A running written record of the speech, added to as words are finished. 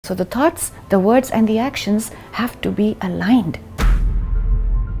So the thoughts, the words and the actions have to be aligned.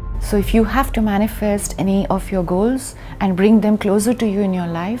 So if you have to manifest any of your goals and bring them closer to you in your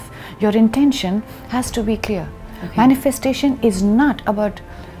life, your intention has to be clear. Okay. Manifestation is not about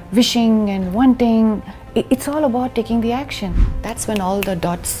wishing and wanting. It's all about taking the action. That's when all the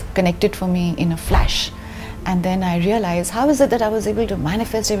dots connected for me in a flash. And then I realized, how is it that I was able to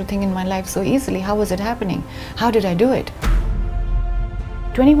manifest everything in my life so easily? How was it happening? How did I do it?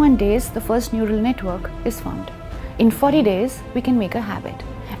 21 days, the first neural network is formed. In 40 days, we can make a habit.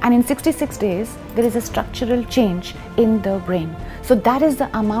 And in 66 days, there is a structural change in the brain. So that is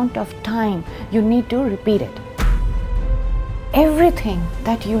the amount of time you need to repeat it. Everything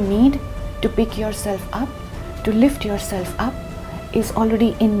that you need to pick yourself up, to lift yourself up, is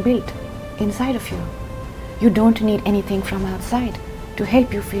already inbuilt inside of you. You don't need anything from outside to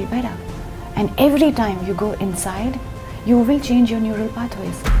help you feel better. And every time you go inside, you will change your neural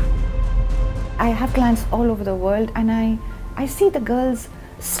pathways. I have clients all over the world, and I see the girls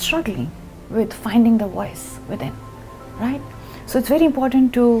struggling with finding the voice within, right? So it's very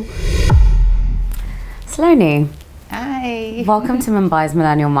important to... Saloni. Hi. Welcome to Mumbai's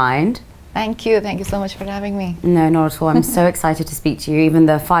Millennial Mind. Thank you so much for having me. No, not at all. I'm so excited to speak to you. Even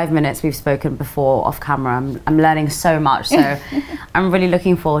the 5 minutes we've spoken before off camera, I'm learning so much, so I'm really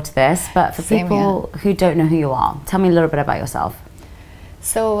looking forward to this. But for people who don't know who you are, tell me a little bit about yourself.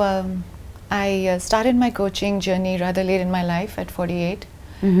 So I started my coaching journey rather late in my life at 48,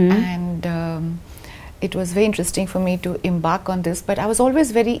 and it was very interesting for me to embark on this, but I was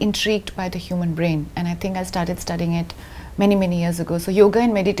always very intrigued by the human brain, and I think I started studying it many years ago. So yoga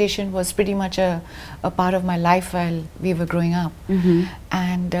and meditation was pretty much a part of my life while we were growing up.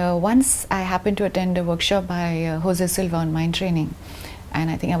 And once I happened to attend a workshop by Jose Silva on mind training, and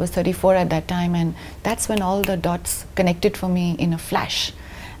I think I was 34 at that time, and that's when all the dots connected for me in a flash.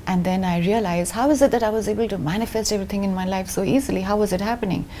 And then I realized, how is it that I was able to manifest everything in my life so easily? How was it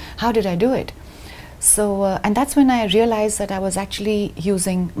happening? How did I do it? So, and that's when I realized that I was actually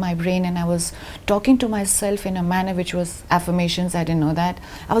using my brain, and I was talking to myself in a manner which was affirmations. I didn't know that.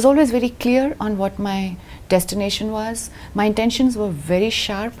 I was always very clear on what my destination was. My intentions were very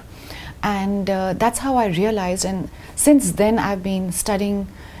sharp, and that's how I realized. And since then, I've been studying.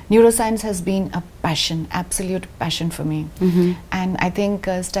 Neuroscience has been a passion, absolute passion for me. And I think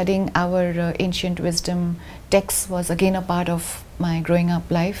studying our ancient wisdom texts was again a part of my growing up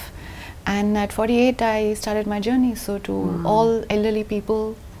life. And at 48, I started my journey. So to all elderly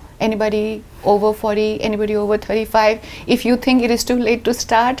people, anybody over 40, anybody over 35, if you think it is too late to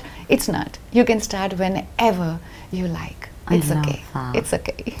start, it's not. You can start whenever you like. It's okay. It's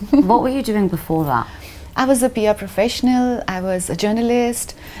okay. What were you doing before that? I was a PR professional. I was a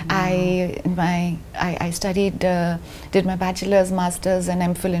journalist. I studied, did my bachelor's, master's and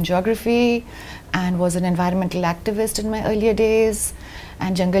MPhil in geography, and was an environmental activist in my earlier days.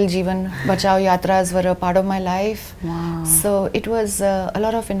 And Jungle Jeevan Bachao Yatras were a part of my life. So it was a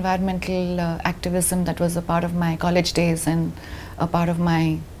lot of environmental activism that was a part of my college days and a part of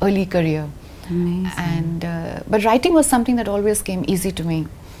my early career. Amazing. And but writing was something that always came easy to me.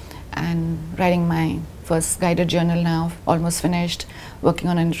 And writing my first guided journal now, almost finished, working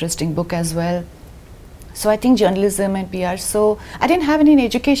on an interesting book as well. So I think journalism and PR, so I didn't have any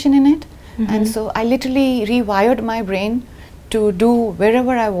education in it. And so I literally rewired my brain to do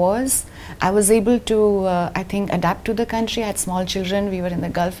wherever I was. I was able to, I think, adapt to the country. I had small children. We were in the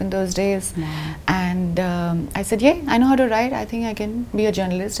Gulf in those days. And I said, yeah, I know how to write. I think I can be a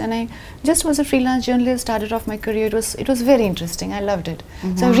journalist. And I just was a freelance journalist, started off my career. It was very interesting. I loved it.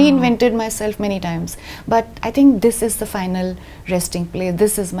 So I reinvented myself many times. But I think this is the final resting place.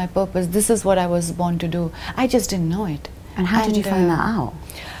 This is my purpose. This is what I was born to do. I just didn't know it. And how did you find that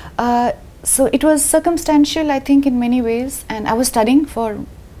out? So it was circumstantial, I think, in many ways. And I was studying for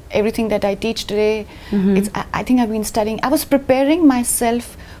everything that I teach today. I think I've been studying. I was preparing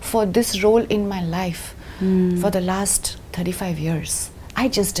myself for this role in my life for the last 35 years. I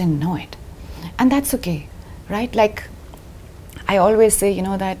just didn't know it. And that's okay, right? Like I always say, you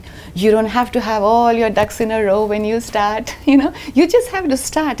know, that you don't have to have all your ducks in a row when you start, you know. You just have to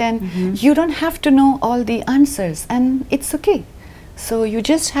start, and you don't have to know all the answers, and it's okay. So you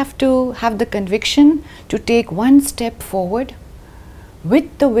just have to have the conviction to take one step forward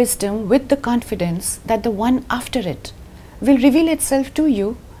with the wisdom, with the confidence that the one after it will reveal itself to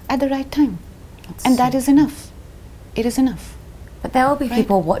you at the right time. And that is enough. It is enough. But there will be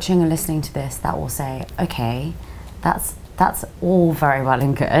people watching and listening to this that will say, okay, that's all very well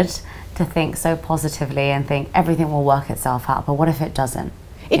and good to think so positively and think everything will work itself out, but what if it doesn't?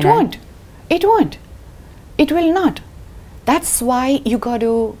 It won't. It won't. It will not. That's why you got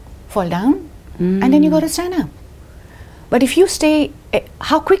to fall down and then you got to stand up. But if you stay,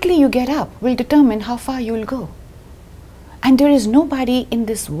 how quickly you get up will determine how far you will go. And there is nobody in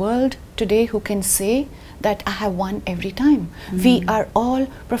this world today who can say that I have won every time. We are all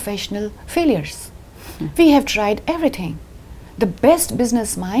professional failures. We have tried everything. The best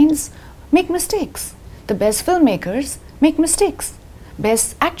business minds make mistakes. The best filmmakers make mistakes.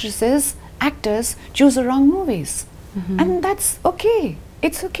 Best actresses, actors choose the wrong movies. And that's okay.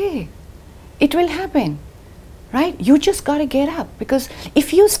 It's okay. It will happen, right? You just got to get up, because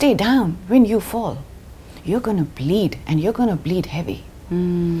if you stay down when you fall, you're going to bleed, and you're going to bleed heavy.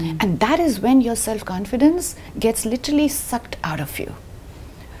 And that is when your self-confidence gets literally sucked out of you.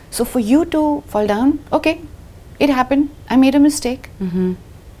 So for you to fall down, okay, it happened, I made a mistake.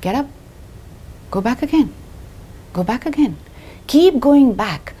 Get up, go back again, go back again. Keep going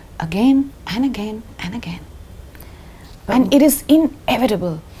back again and again and again. And it is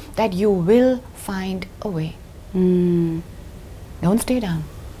inevitable that you will find a way. Don't stay down,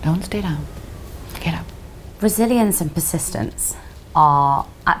 don't stay down, get up. Resilience and persistence are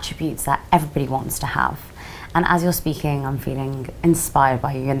attributes that everybody wants to have. And as you're speaking, I'm feeling inspired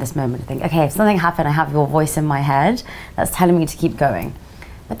by you in this moment. I think, okay, if something happened, I have your voice in my head that's telling me to keep going.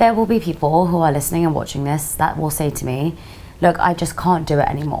 But there will be people who are listening and watching this that will say to me, look, I just can't do it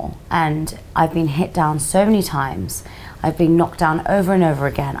anymore. And I've been hit down so many times. I've been knocked down over and over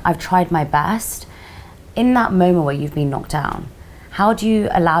again. I've tried my best. In that moment where you've been knocked down, how do you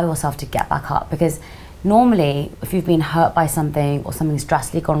allow yourself to get back up? Because normally, if you've been hurt by something or something's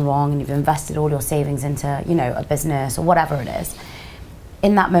drastically gone wrong and you've invested all your savings into, you know, a business or whatever it is,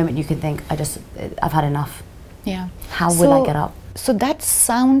 in that moment you can think, I've had enough. Yeah. How will I get up? So that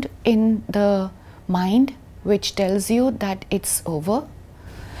sound in the mind which tells you that it's over,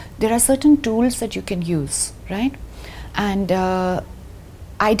 there are certain tools that you can use, right? And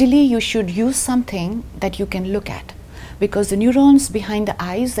ideally you should use something that you can look at, because the neurons behind the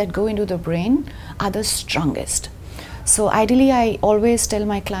eyes that go into the brain are the strongest. So ideally I always tell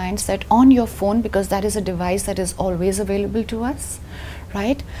my clients that on your phone, because that is a device that is always available to us,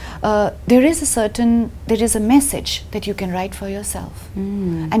 right? There is a message that you can write for yourself,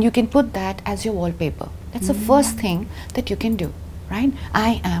 and you can put that as your wallpaper. That's the first thing that you can do, right?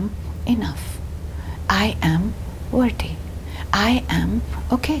 I am enough. I am worthy. I am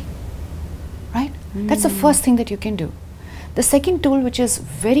okay, right? That's the first thing that you can do. The second tool, which is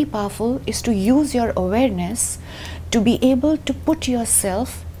very powerful, is to use your awareness to be able to put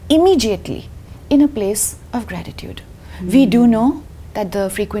yourself immediately in a place of gratitude. We do know that the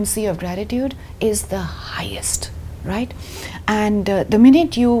frequency of gratitude is the highest, right? And the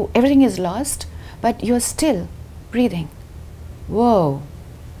minute everything is lost, but you're still breathing. Whoa,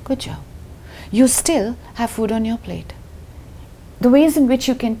 good job. You still have food on your plate. The ways in which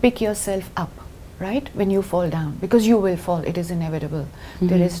you can pick yourself up, right, when you fall down, because you will fall, it is inevitable.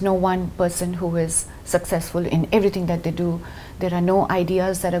 There is no one person who is successful in everything that they do. There are no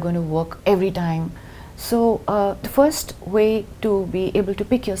ideas that are going to work every time. So the first way to be able to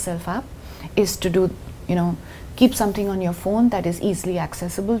pick yourself up is to do, keep something on your phone that is easily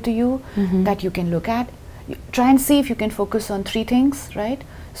accessible to you, that you can look at. Try and see if you can focus on 3 things, right?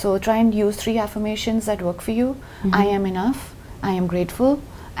 So try and use 3 affirmations that work for you. I am enough, I am grateful,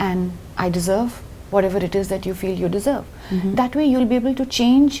 and I deserve whatever it is that you feel you deserve. That way you'll be able to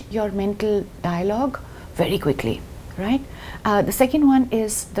change your mental dialogue very quickly, right? The second one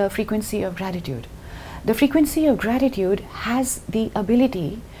is the frequency of gratitude. The frequency of gratitude has the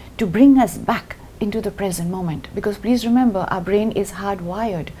ability to bring us back into the present moment, because please remember, our brain is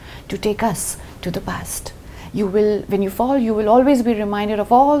hardwired to take us to the past. When you fall, you will always be reminded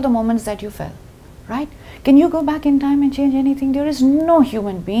of all the moments that you fell, right? Can you go back in time and change anything? There is no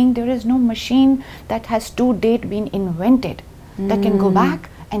human being, there is no machine that has to date been invented that can go back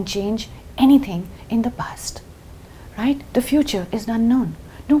and change anything in the past, right? The future is unknown.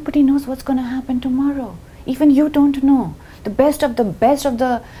 Nobody knows what's going to happen tomorrow. Even you don't know. The best of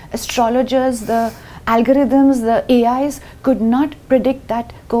the astrologers, the algorithms, the AIs could not predict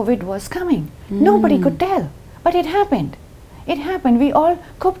that COVID was coming. Nobody could tell, but it happened. It happened. We all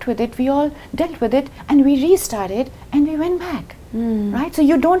coped with it, we all dealt with it, and we restarted and we went back, right? So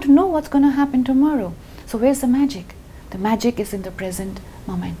you don't know what's going to happen tomorrow. So where's the magic? The magic is in the present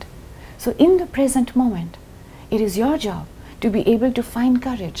moment. So in the present moment, it is your job to be able to find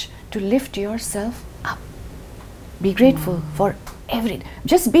courage to lift yourself up. Be grateful for everything.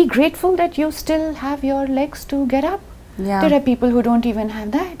 Just be grateful that you still have your legs to get up. There are people who don't even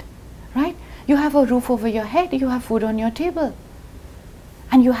have that, right? You have a roof over your head, you have food on your table,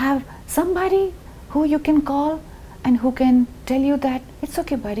 and you have somebody who you can call and who can tell you that it's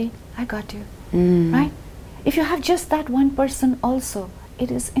okay, buddy, I got you, right? If you have just that one person also, it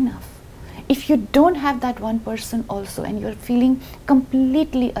is enough. If you don't have that one person also and you're feeling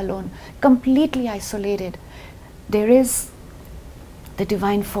completely alone, completely isolated, there is the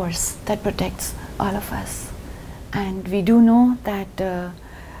divine force that protects all of us. And we do know that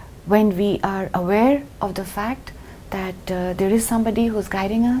when we are aware of the fact that there is somebody who's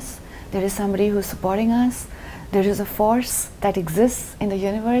guiding us, there is somebody who's supporting us, there is a force that exists in the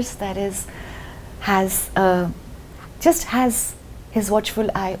universe that just has his watchful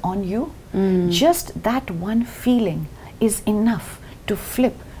eye on you, just that one feeling is enough to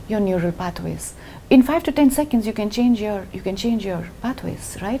flip your neural pathways. In 5 to 10 seconds you can change your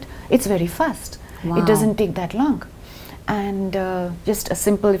pathways, right? It's very fast. Wow. It doesn't take that long. And just a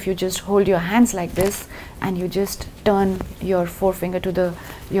simple, if you just hold your hands like this and you just turn your forefinger to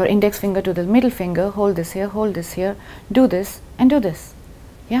your index finger to the middle finger, hold this here, do this and do this.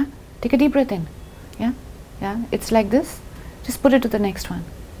 Yeah? Take a deep breath in. Yeah? Yeah? It's like this. Just put it to the next one.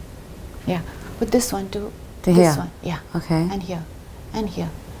 Yeah. Put this one to this here. one. Yeah. Okay. And here. And here.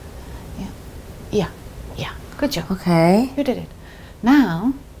 Yeah. Yeah. Yeah. Good job. Okay. You did it.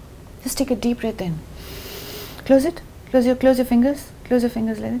 Now, just take a deep breath in. Close it. Close your fingers. Close your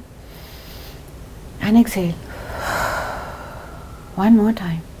fingers like that. And exhale. One more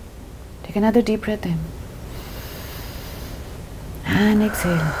time. Take another deep breath in. And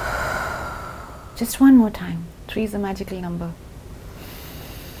exhale. Just one more time. 3 is the magical number.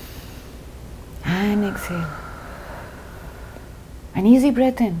 And exhale. An easy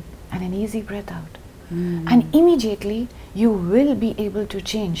breath in and an easy breath out. And immediately you will be able to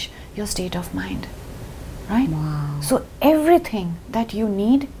change your state of mind. Right? Wow. So everything that you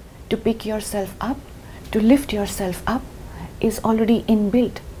need to pick yourself up, to lift yourself up, is already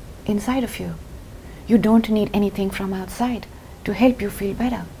inbuilt inside of you. You don't need anything from outside to help you feel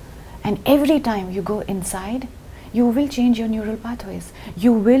better. And every time you go inside, you will change your neural pathways.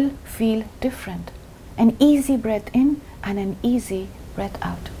 You will feel different. An easy breath in and an easy breath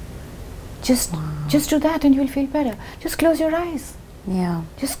out. Just do that and you will feel better. Just close your eyes. Yeah.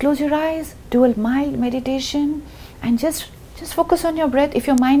 Just close your eyes, do a mild meditation, and just focus on your breath. If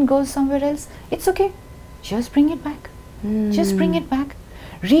your mind goes somewhere else, it's okay. Just bring it back. Just bring it back.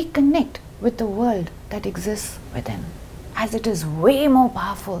 Reconnect with the world that exists within, as it is way more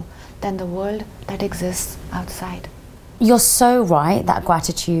powerful than the world that exists outside. You're so right that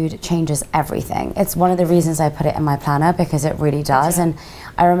gratitude changes everything. It's one of the reasons I put it in my planner, because it really does. And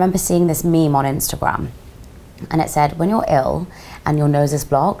I remember seeing this meme on Instagram, and it said, when you're ill and your nose is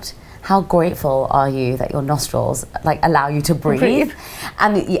blocked, how grateful are you that your nostrils allow you to breathe?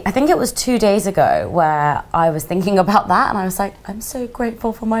 And I think it was 2 days ago where I was thinking about that, and I was like, I'm so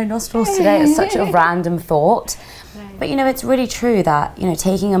grateful for my nostrils today. It's such a random thought. Right. But it's really true that,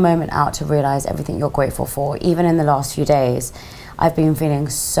 taking a moment out to realize everything you're grateful for. Even in the last few days, I've been feeling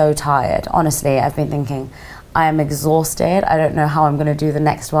so tired. Honestly, I've been thinking, I am exhausted. I don't know how I'm going to do the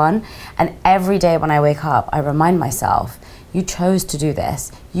next one. And every day when I wake up, I remind myself, you chose to do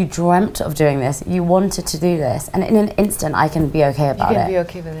this. You dreamt of doing this. You wanted to do this. And in an instant, I can be okay about it. You can be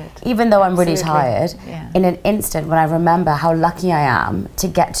okay with it. Even though I'm really tired, yeah. In an instant, when I remember how lucky I am to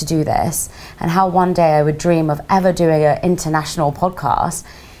get to do this, and how one day I would dream of ever doing an international podcast,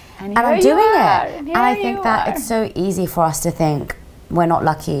 and I'm doing it. And I think that it's so easy for us to think we're not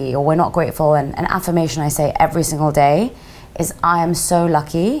lucky or we're not grateful. And an affirmation I say every single day is, I am so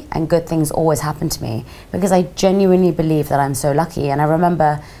lucky and good things always happen to me, because I genuinely believe that I'm so lucky. And I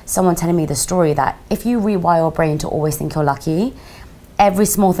remember someone telling me the story that if you rewire your brain to always think you're lucky, every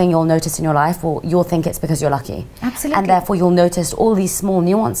small thing you'll notice in your life, you'll think it's because you're lucky. Absolutely. And therefore you'll notice all these small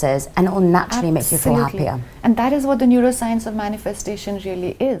nuances, and it will naturally make you feel happier. And that is what the neuroscience of manifestation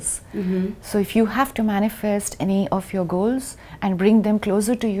really is. So if you have to manifest any of your goals and bring them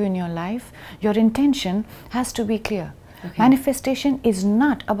closer to you in your life, your intention has to be clear. Okay. Manifestation is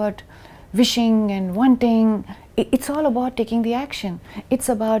not about wishing and wanting. It's all about taking the action. It's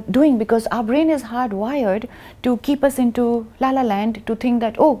about doing, because our brain is hardwired to keep us into la-la land, to think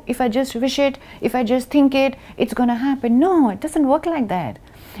that, oh, if I just wish it, if I just think it, it's going to happen. No, it doesn't work like that.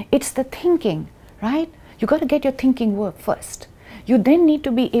 It's the thinking, right? You got to get your thinking work first. You then need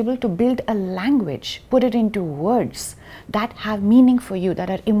to be able to build a language, put it into words that have meaning for you, that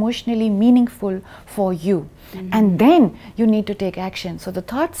are emotionally meaningful for you. And then you need to take action. So the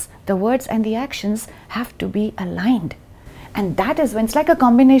thoughts, the words and the actions have to be aligned. And that is when it's like a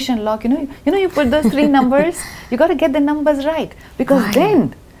combination lock, you put those 3 numbers, you got to get the numbers right, because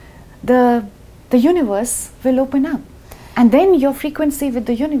then the universe will open up. And then your frequency with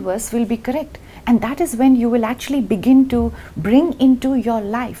the universe will be correct. And that is when you will actually begin to bring into your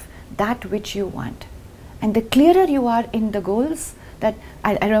life that which you want. And the clearer you are in the goals, that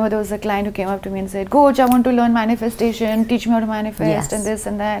I remember there was a client who came up to me and said, Coach, I want to learn manifestation, teach me how to manifest, and this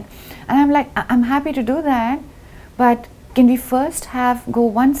and that. And I'm like, I'm happy to do that, but can we first go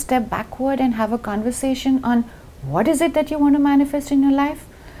one step backward and have a conversation on what is it that you want to manifest in your life?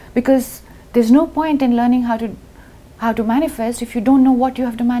 Because there's no point in learning how to manifest if you don't know what you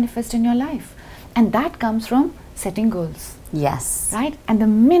have to manifest in your life. And that comes from setting goals. Yes. Right? And the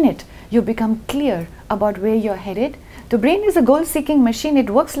minute you become clear about where you're headed, the brain is a goal-seeking machine. It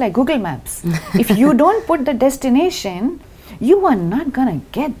works like Google Maps. If you don't put the destination, you are not going to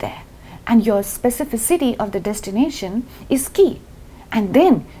get there. And your specificity of the destination is key. And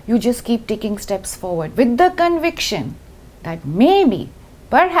then you just keep taking steps forward with the conviction that maybe,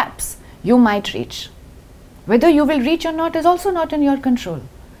 perhaps, you might reach. Whether you will reach or not is also not in your control.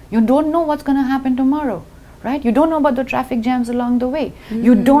 You don't know what's going to happen tomorrow, right? You don't know about the traffic jams along the way.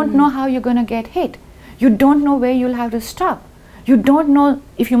 You don't know how you're going to get hit. You don't know where you'll have to stop. You don't know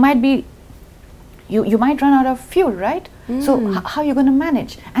if you might be, you might run out of fuel, right? So how are you going to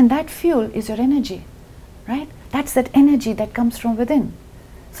manage? And that fuel is your energy, right? That's that energy that comes from within.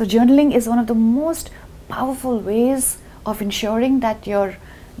 So journaling is one of the most powerful ways of ensuring that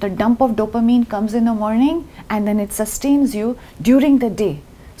the dump of dopamine comes in the morning and then it sustains you during the day,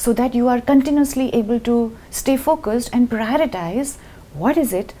 so that you are continuously able to stay focused and prioritize what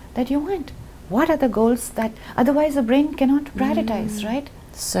is it that you want. What are the goals that otherwise the brain cannot prioritize, right?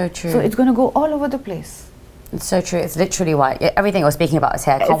 So true. So it's going to go all over the place. It's so true. It's literally why everything we're speaking about is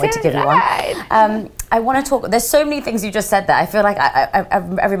here. I can't wait to give you one. I want to talk. There's so many things you just said there. I feel like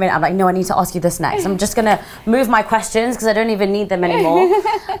every minute I'm like, no, I need to ask you this next. I'm just going to move my questions because I don't even need them anymore.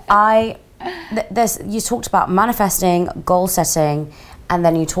 You talked about manifesting, goal setting, and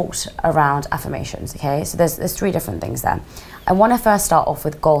then you talked around affirmations. Okay, so there's three different things there. I want to first start off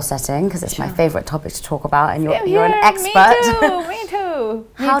with goal setting because it's my favorite topic to talk about, and you're an expert. Me too.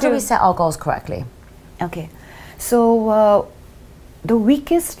 How do we set our goals correctly? Okay, so the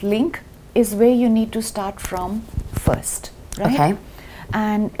weakest link is where you need to start from first, right? Okay.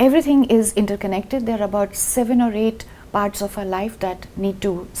 And everything is interconnected. There are about 7 or 8 parts of our life that need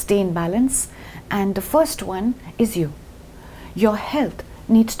to stay in balance, and the first one is you. Your health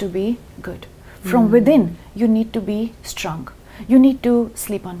needs to be good. From within, you need to be strong. You need to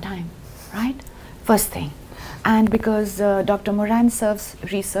sleep on time, right? First thing. And because Dr. Moran Cerf's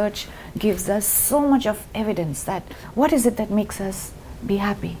research gives us so much of evidence that what is it that makes us be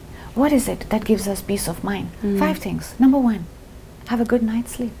happy? What is it that gives us peace of mind? 5 things. Number 1, have a good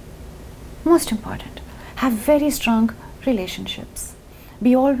night's sleep. Most important. Have very strong relationships.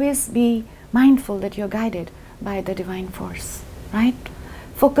 Always be mindful that you're guided by the divine force, right?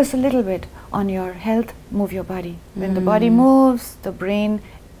 Focus a little bit on your health, move your body. When the body moves, the brain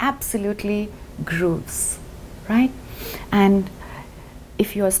absolutely grooves, right? And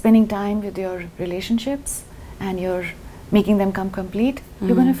if you're spending time with your relationships and you're making them come complete,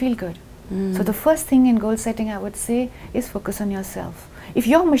 you're going to feel good. So the first thing in goal setting I would say is focus on yourself. If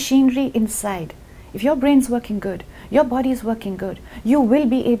your machinery inside, if your brain's working good, your body is working good, you will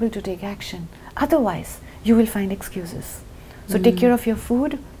be able to take action. Otherwise, you will find excuses. So take care of your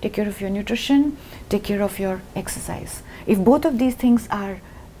food, take care of your nutrition, take care of your exercise. If both of these things are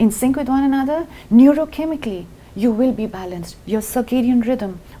in sync with one another, neurochemically, you will be balanced. Your circadian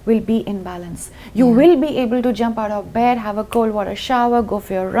rhythm will be in balance. You will be able to jump out of bed, have a cold water shower, go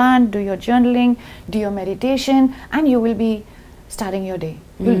for your run, do your journaling, do your meditation, and you will be starting your day.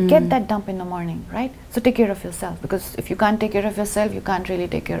 You'll get that dump in the morning, right? So take care of yourself, because if you can't take care of yourself, you can't really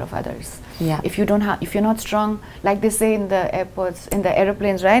take care of others. Yeah. If you're not strong, like they say in the airports, in the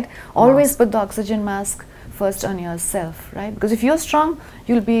aeroplanes, right? Always put the oxygen mask first on yourself, right? Because if you're strong,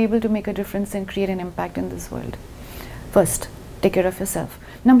 you'll be able to make a difference and create an impact in this world. First, take care of yourself.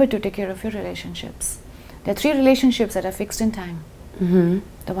 Number 2, take care of your relationships. There are 3 relationships that are fixed in time.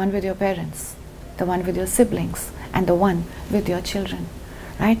 The one with your parents, the one with your siblings, and the one with your children,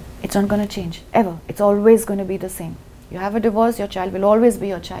 right? It's not going to change, ever. It's always going to be the same. You have a divorce, your child will always be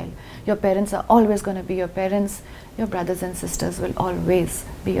your child. Your parents are always going to be your parents. Your brothers and sisters will always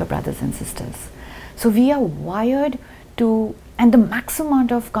be your brothers and sisters. So we are wired to, and the maximum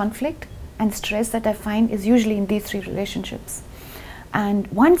amount of conflict and stress that I find is usually in these 3 relationships. And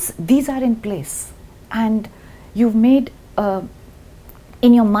once these are in place and you've made,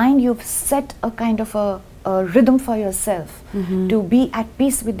 in your mind, you've set a kind of a rhythm for yourself to be at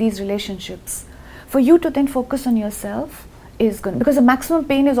peace with these relationships. For you to then focus on yourself is good, because the maximum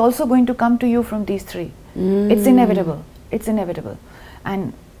pain is also going to come to you from these 3. It's inevitable. It's inevitable.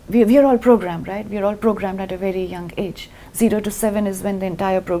 And we are all programmed, right? We are all programmed at a very young age. 0 to 7 is when the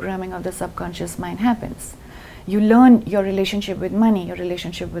entire programming of the subconscious mind happens. You learn your relationship with money, your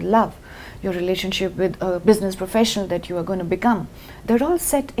relationship with love, your relationship with a business professional that you are going to become. They're all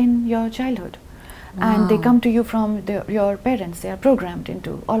set in your childhood. Wow. And they come to you from your parents. They are programmed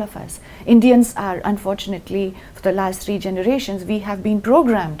into all of us. Indians are, unfortunately, for the last 3 generations, we have been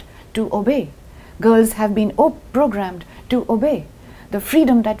programmed to obey. Girls have been programmed to obey. The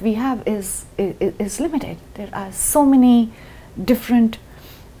freedom that we have is limited. There are so many different,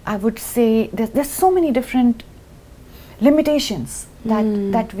 I would say, there's so many different limitations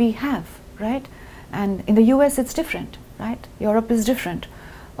that we have, right? And in the US it's different, right? Europe is different.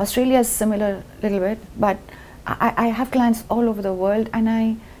 Australia is similar a little bit, but I have clients all over the world, and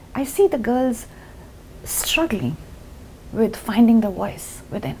I see the girls struggling with finding the voice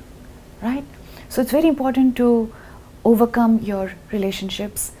within, right? So it's very important to overcome your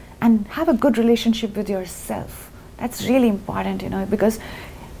relationships and have a good relationship with yourself. That's really important, you know, because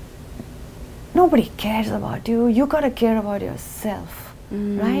nobody cares about you. You gotta care about yourself,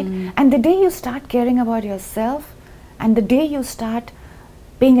 right? And the day you start caring about yourself, and the day you start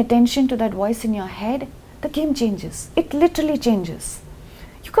paying attention to that voice in your head, the game changes. It literally changes.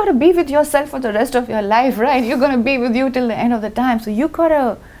 You gotta be with yourself for the rest of your life, right? You're gonna be with you till the end of the time. So you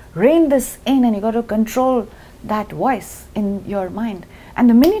gotta rein this in, and you gotta control that voice in your mind. And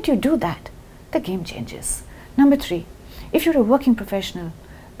the minute you do that, the game changes. Number 3, if you're a working professional,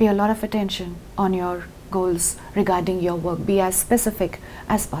 pay a lot of attention on your goals regarding your work. Be as specific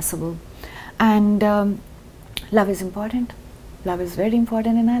as possible. And love is important. Love is very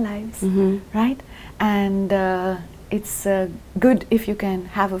important in our lives, right? And it's good if you can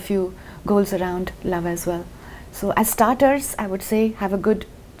have a few goals around love as well. So as starters, I would say have a good,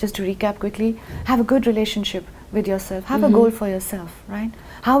 just to recap quickly, have a good relationship with yourself. Have a goal for yourself, right?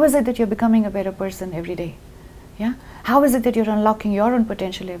 How is it that you're becoming a better person every day? Yeah? How is it that you're unlocking your own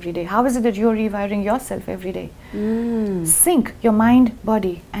potential every day? How is it that you're rewiring yourself every day? Sync your mind,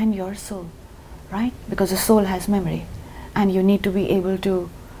 body, and your soul, right? Because the soul has memory, and you need to be able to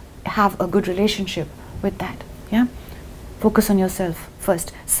have a good relationship with that. Yeah? Focus on yourself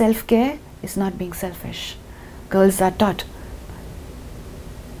first. Self-care is not being selfish. Girls are taught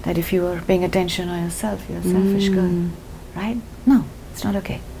that if you are paying attention on yourself, you're a selfish girl, right? No, it's not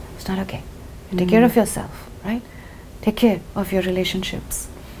okay. It's not okay. You take care of yourself, right? Take care of your relationships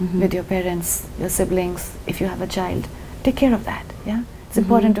with your parents, your siblings. If you have a child, take care of that. Yeah, it's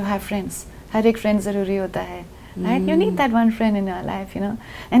important to have friends. Har ek friend zaruri hota hai, right? You need that one friend in your life, you know.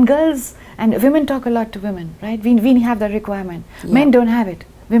 And girls and women talk a lot to women, right? We have that requirement. Men don't have it.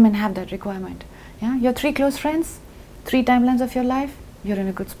 Women have that requirement. Yeah, your 3 close friends, 3 timelines of your life, you're in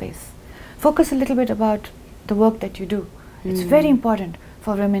a good space. Focus a little bit about the work that you do. It's very important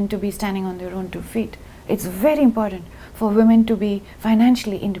for women to be standing on their own 2 feet. It's very important for women to be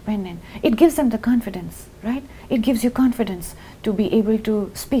financially independent. It gives them the confidence, right? It gives you confidence to be able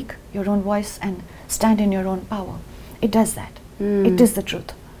to speak your own voice and stand in your own power. It does that. It is the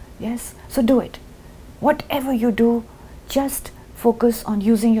truth. Yes? So do it. Whatever you do, just focus on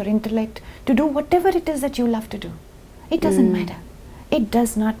using your intellect to do whatever it is that you love to do. It doesn't matter. It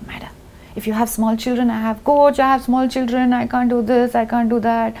does not matter. If you have small children, I have coach, I have small children, I can't do this, I can't do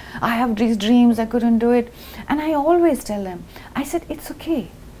that, I have these dreams, I couldn't do it. And I always tell them, I said, it's okay.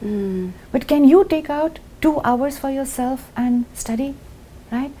 But can you take out 2 hours for yourself and study,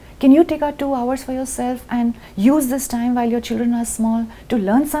 right? Can you take out 2 hours for yourself and use this time while your children are small to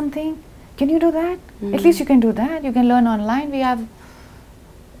learn something? Can you do that? At least you can do that. You can learn online. We have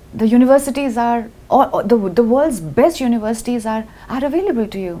the universities are, the world's best universities are available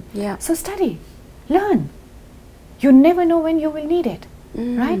to you. Yeah. So study, learn. You never know when you will need it,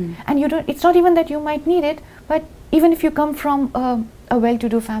 right? And you don't. It's not even that you might need it, but even if you come from a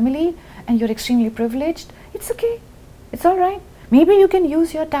well-to-do family and you're extremely privileged, it's okay. It's all right. Maybe you can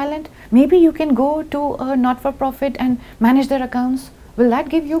use your talent. Maybe you can go to a not-for-profit and manage their accounts. Will that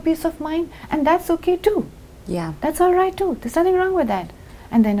give you peace of mind? And that's okay too. Yeah. That's all right too. There's nothing wrong with that.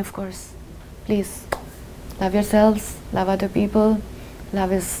 And then, of course, please love yourselves, love other people.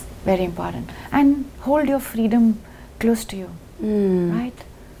 Love is very important. And hold your freedom close to you, right?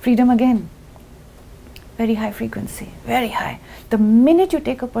 Freedom again, very high frequency, very high. The minute you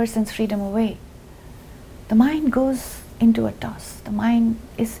take a person's freedom away, the mind goes into a toss. The mind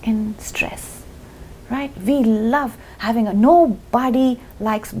is in stress, right? We love having nobody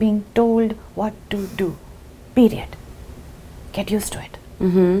likes being told what to do, period. Get used to it.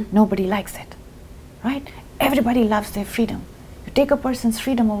 Nobody likes it, right? Everybody loves their freedom. You take a person's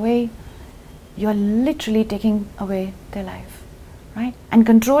freedom away, you're literally taking away their life, right? And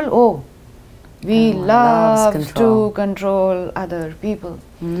control, oh, we love to control other people.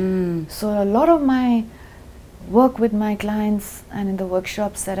 So a lot of my work with my clients and in the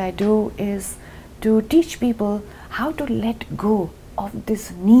workshops that I do is to teach people how to let go of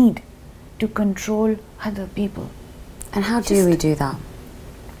this need to control other people. And how do we do that?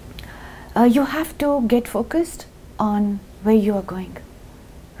 You have to get focused on where you are going,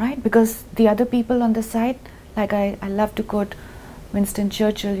 right? Because the other people on the side, like I love to quote Winston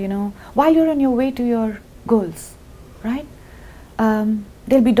Churchill, you know, while you're on your way to your goals, right?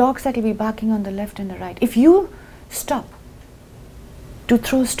 There'll be dogs that will be barking on the left and the right. If you stop to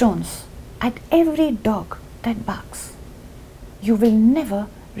throw stones at every dog that barks, you will never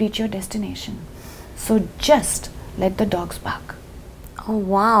reach your destination. So just let the dogs bark. Oh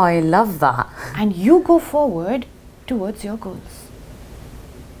wow, I love that. And you go forward towards your goals.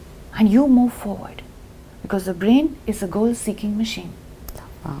 And you move forward. Because the brain is a goal-seeking machine.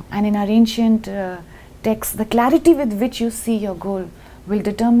 Wow. And in our ancient texts, the clarity with which you see your goal will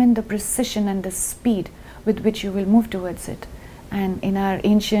determine the precision and the speed with which you will move towards it. And in our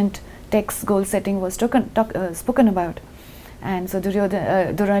ancient texts, goal setting was spoken about. And so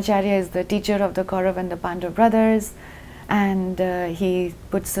Dronacharya is the teacher of the Kaurav and the Pandav brothers, and he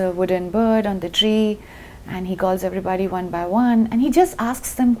puts a wooden bird on the tree and he calls everybody one by one and he just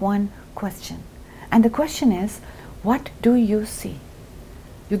asks them one question. And the question is, what do you see?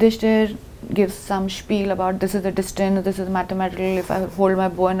 Yudhishthir gives some spiel about this is the distance, this is mathematical, if I hold my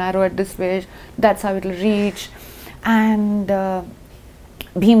bow and arrow at this way, that's how it will reach. And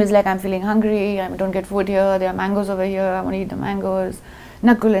Bhim is like, I'm feeling hungry, I don't get food here, there are mangoes over here, I want to eat the mangoes.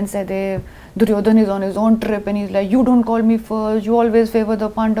 Nakul and Sahadev, Duryodhan is on his own trip and he's like, you don't call me first, you always favor the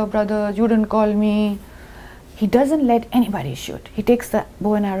Pandav brothers, you didn't call me. He doesn't let anybody shoot. He takes the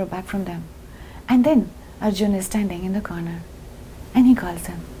bow and arrow back from them. And then Arjun is standing in the corner and he calls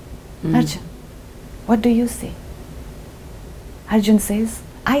him, Arjun, what do you see? Arjun says,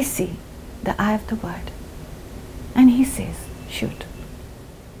 I see the eye of the bird. And he says, shoot.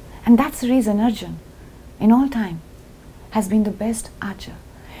 And that's the reason Arjun, in all time, has been the best archer.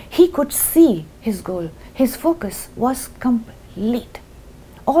 He could see his goal. His focus was complete.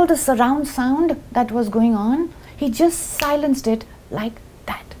 All the surround sound that was going on, he just silenced it like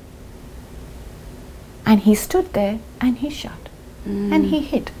that. And he stood there and he shot. And he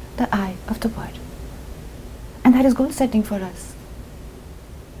hit the eye of the bird. And that is goal setting for us.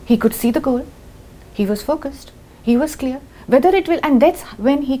 He could see the goal. He was focused. He was clear. Whether it will, and that's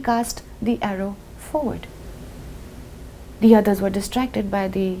when he cast the arrow forward. The others were distracted by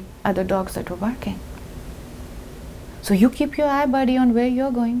the other dogs that were barking. So you keep your eye, buddy, on where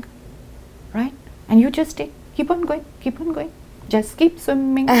you're going, right? And you just keep on going, keep on going. Just keep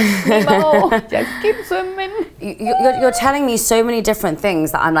swimming, Nemo, just keep swimming. You're telling me so many different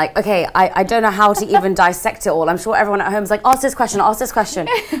things that I'm like, okay, I don't know how to even dissect it all. I'm sure everyone at home is like, ask this question, ask this question.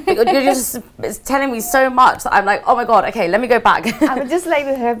 You're just it's telling me so much that I'm like, oh my God, okay, let me go back. I would just like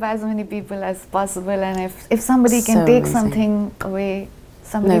to help as many people as possible, and if somebody can take something away,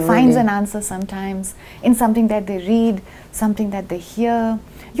 somebody finds an answer sometimes in something that they read, something that they hear,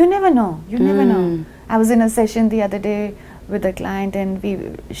 you never know, you never know. I was in a session the other day with a client,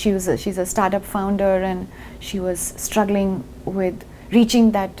 and she's a startup founder, and she was struggling with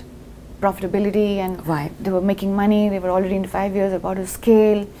reaching that profitability, and they were making money, they were already in 5 years about to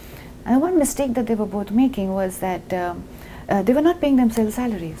scale. And one mistake that they were both making was that they were not paying themselves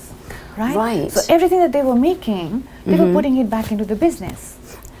salaries, right? So everything that they were making, they were putting it back into the business.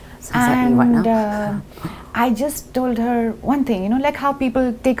 Sounds like me right now. I just told her one thing, you know, like how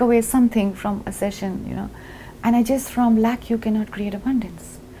people take away something from a session, you know. And from lack you cannot create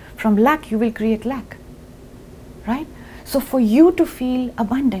abundance. From lack you will create lack, right? So for you to feel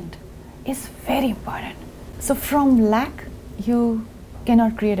abundant is very important. So from lack you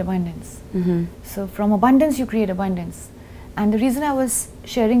cannot create abundance. So from abundance you create abundance. And the reason I was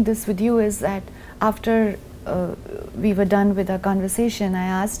sharing this with you is that after we were done with our conversation, I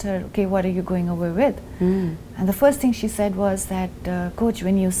asked her, okay, what are you going away with? And the first thing she said was that, Coach,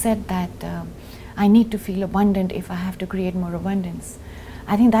 when you said that I need to feel abundant if I have to create more abundance,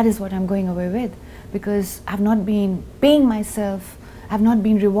 I think that is what I'm going away with, because I've not been paying myself, I've not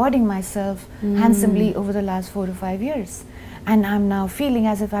been rewarding myself handsomely over the last 4 to 5 years. And I'm now feeling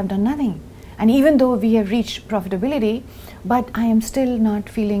as if I've done nothing. And even though we have reached profitability, but I am still not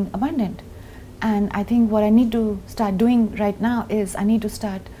feeling abundant. And I think what I need to start doing right now is I need to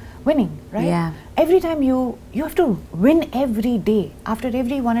start winning, right? Yeah. Every time you have to win every day. After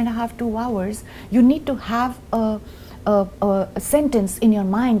every 1.5 to 2 hours, you need to have a sentence in your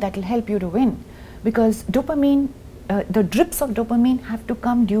mind that will help you to win. Because dopamine the drips of dopamine have to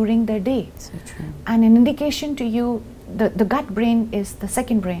come during the day. So true. And an indication to you, the gut brain is the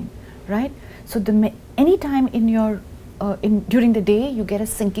second brain, right? So anytime in your during the day you get a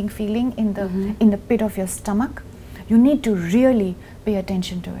sinking feeling in the pit of your stomach, you need to really pay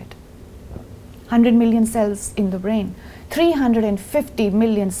attention to it. 100 million cells in the brain, 350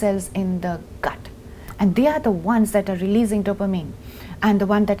 million cells in the gut, and they are the ones that are releasing dopamine, and the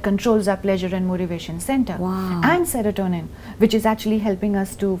one that controls our pleasure and motivation center. Wow. And serotonin, which is actually helping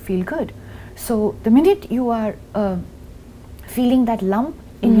us to feel good. So the minute you are feeling that lump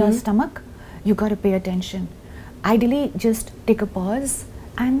in your stomach, you got to pay attention. Ideally, just take a pause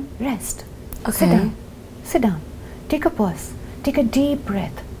and rest. Okay. Sit down, take a pause, take a deep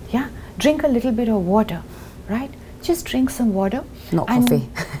breath, yeah? Drink a little bit of water, right? Just drink some water. Not coffee.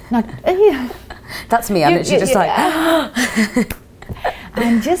 Not, yeah. That's me, I'm literally just like...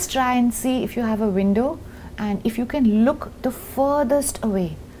 And just try and see if you have a window, and if you can look the furthest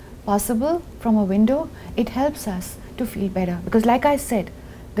away possible from a window, it helps us to feel better. Because like I said,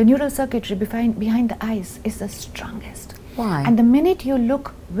 the neural circuitry behind the eyes is the strongest. Why? And the minute you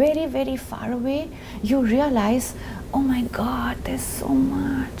look very, very far away, you realize, oh my God, there's so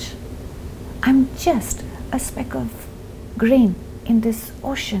much. I'm just a speck of grain in this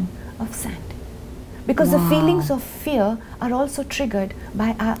ocean of sand. Because the feelings of fear are also triggered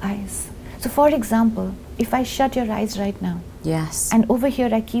by our eyes. So for example, if I shut your eyes right now, yes, and over here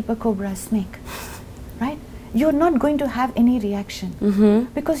I keep a cobra snake, right? You're not going to have any reaction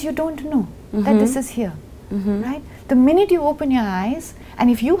because you don't know that this is here, right? The minute you open your eyes, and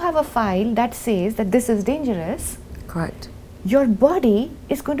if you have a file that says that this is dangerous, correct, your body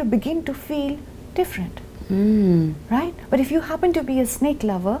is going to begin to feel different, right? But if you happen to be a snake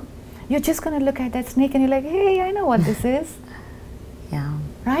lover, you're just going to look at that snake and you're like, hey, I know what this is. Yeah.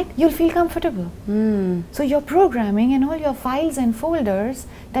 Right? You'll feel comfortable. So your programming and all your files and folders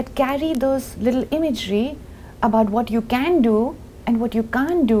that carry those little imagery about what you can do and what you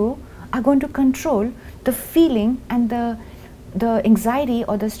can't do are going to control the feeling and the anxiety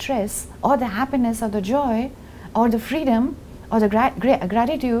or the stress or the happiness or the joy or the freedom or the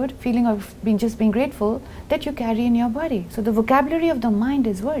gratitude, feeling of just being grateful that you carry in your body. So the vocabulary of the mind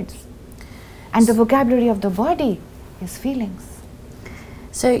is words, and the vocabulary of the body is feelings.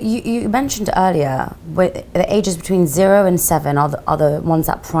 So you mentioned earlier the ages between 0 and 7 are the ones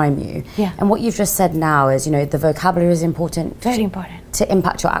that prime you. Yeah. And what you've just said now is, you know, the vocabulary is important. Very important. To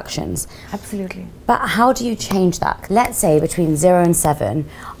impact your actions. Absolutely. But how do you change that? Let's say between 0 and 7,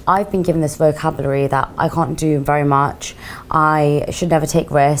 I've been given this vocabulary that I can't do very much, I should never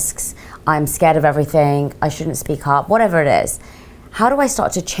take risks, I'm scared of everything, I shouldn't speak up, whatever it is. How do I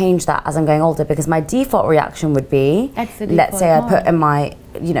start to change that as I'm going older? Because my default reaction would be, let's say I put in my,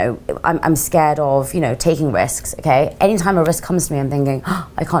 you know, I'm scared of, you know, taking risks, okay? Anytime a risk comes to me, I'm thinking, oh,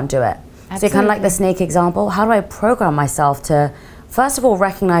 I can't do it. Absolutely. So kind of like the snake example, how do I program myself to, first of all,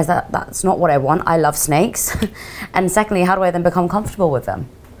 recognize that that's not what I want, I love snakes, and secondly, how do I then become comfortable with them?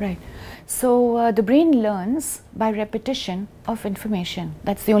 Right. So the brain learns by repetition of information.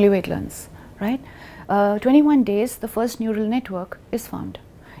 That's the only way it learns, right? 21 days, the first neural network is formed.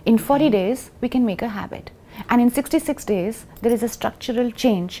 In 40 days, we can make a habit. And in 66 days, there is a structural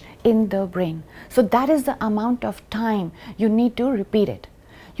change in the brain. So that is the amount of time you need to repeat it.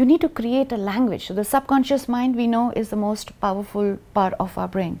 You need to create a language. So the subconscious mind, we know, is the most powerful part of our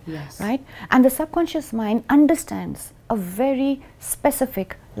brain, yes, right? And the subconscious mind understands a very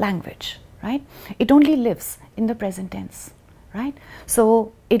specific language, right? It only lives in the present tense, right?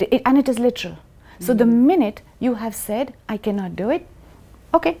 So and it is literal. So the minute you have said, I cannot do it,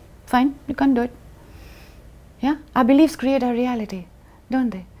 okay, fine, you can't do it. Yeah, our beliefs create our reality,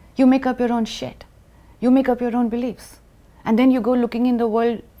 don't they? You make up your own shit. You make up your own beliefs. And then you go looking in the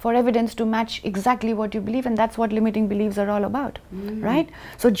world for evidence to match exactly what you believe, and that's what limiting beliefs are all about, right?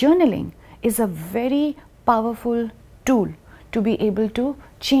 So journaling is a very powerful tool to be able to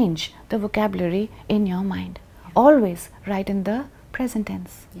change the vocabulary in your mind. Always write in the present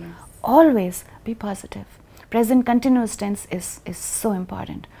tense. Yes. Always be positive. Present continuous tense is so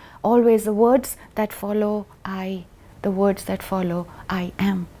important. Always the words that follow I, the words that follow I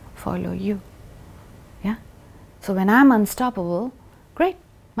am, follow you. Yeah? So when I'm unstoppable, great.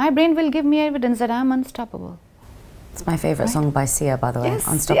 My brain will give me evidence that I'm unstoppable. It's my favorite song by Sia, by the way, yes,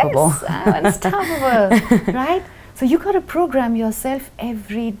 Unstoppable. Yes, I'm unstoppable, right? So you got to program yourself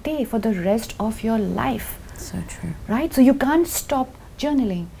every day for the rest of your life. So true. Right? So you can't stop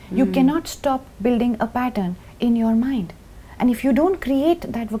journaling. You cannot stop building a pattern in your mind. And if you don't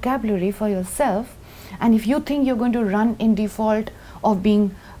create that vocabulary for yourself, and if you think you're going to run in default of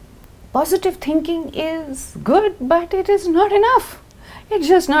being positive thinking is good, but it is not enough. It's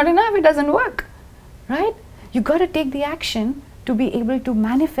just not enough. It doesn't work, right? You got to take the action to be able to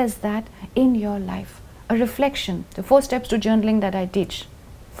manifest that in your life. A reflection, the 4 steps to journaling that I teach.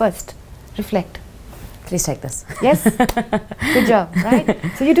 First, reflect. Please take this. Yes? Good job, right?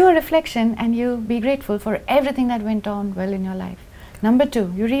 So you do a reflection and you be grateful for everything that went on well in your life. Number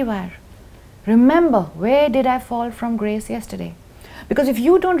 2, you rewire. Remember, where did I fall from grace yesterday? Because if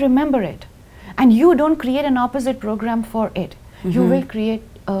you don't remember it and you don't create an opposite program for it, you will create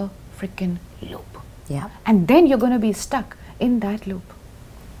a freaking loop. Yeah. And then you're going to be stuck in that loop.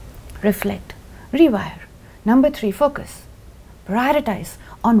 Reflect, rewire. Number 3, focus. Prioritize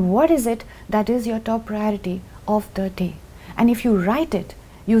on what is it that is your top priority of the day. And if you write it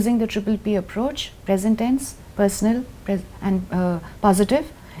using the triple P approach, present tense, personal, and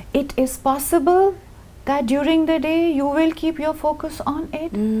positive, it is possible that during the day you will keep your focus on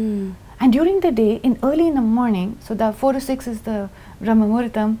it. And during the day, early in the morning, so the 4 to 6 is the Brahma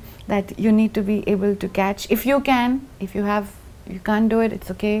Muhurtam that you need to be able to catch. If you can, if you can't do it,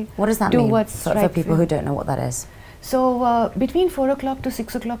 it's okay. What does that do mean what's for people who don't know what that is? So between 4 o'clock to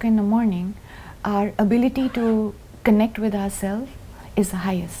 6 o'clock in the morning, our ability to connect with ourselves is the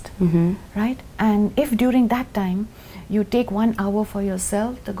highest, right? And if during that time you take 1 hour for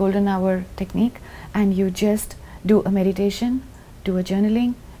yourself, the golden hour technique, and you just do a meditation, do a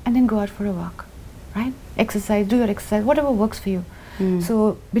journaling, and then go out for a walk, right? Exercise, do your exercise, whatever works for you.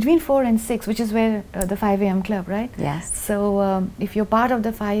 So between 4 and 6, which is where the 5 a.m. club, right? Yes. So if you're part of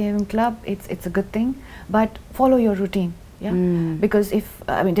the 5 a.m. club, it's a good thing, but follow your routine. Yeah, because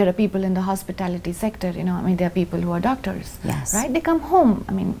there are people in the hospitality sector, there are people who are doctors, yes, right? They come home.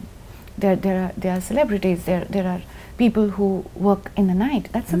 There are celebrities. There are people who work in the night.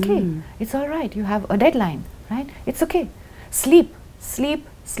 That's okay. It's all right. You have a deadline, right? It's okay. Sleep, sleep,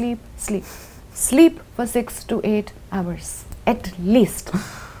 sleep, sleep. Sleep for 6 to 8 hours at least.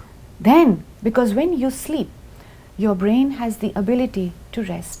 Then, because when you sleep, your brain has the ability to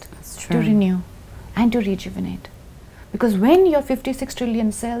rest, to renew, and to rejuvenate. Because when your 56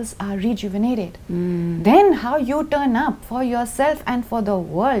 trillion cells are rejuvenated, then how you turn up for yourself and for the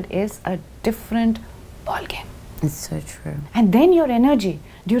world is a different ballgame. It's so true. And then your energy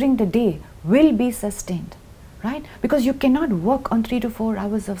during the day will be sustained, right? Because you cannot work on 3 to 4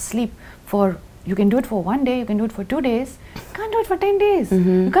 hours of sleep you can do it for 1 day, you can do it for 2 days, you can't do it for 10 days,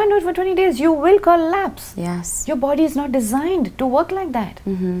 you can't do it for 20 days, you will collapse. Yes. Your body is not designed to work like that.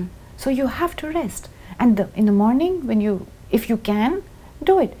 So you have to rest. And in the morning, if you can,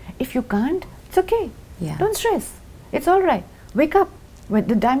 do it. If you can't, it's okay. Yeah. Don't stress. It's all right. Wake up. When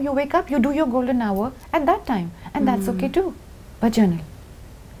the time you wake up, you do your golden hour at that time. And that's okay too. But journal.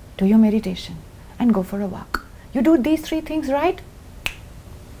 Do your meditation. And go for a walk. You do these 3 things right,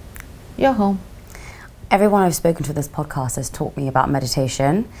 you're home. Everyone I've spoken to this podcast has taught me about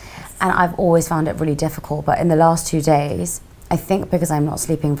meditation. Yes. And I've always found it really difficult. But in the last 2 days, I think because I'm not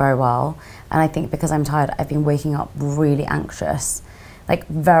sleeping very well, and I think because I'm tired, I've been waking up really anxious, like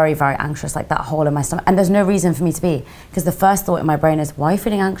very, very anxious, like that hole in my stomach. And there's no reason for me to be, because the first thought in my brain is, why are you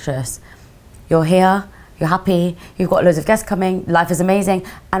feeling anxious? You're here, you're happy, you've got loads of guests coming, life is amazing.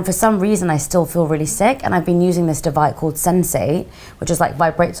 And for some reason, I still feel really sick. And I've been using this device called Sensate, which is like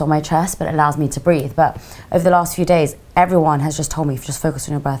vibrates on my chest, but it allows me to breathe. But over the last few days, everyone has just told me, just focus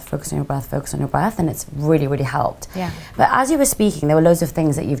on your breath, focus on your breath, focus on your breath. And it's really, really helped. Yeah. But as you were speaking, there were loads of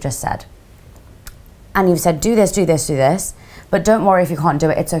things that you've just said. And you've said, do this, do this, do this. But don't worry if you can't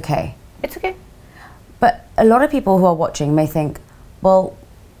do it, it's okay. It's okay. But a lot of people who are watching may think, well,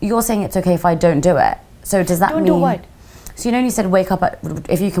 you're saying it's okay if I don't do it. So does that mean... Don't do what? So you said wake up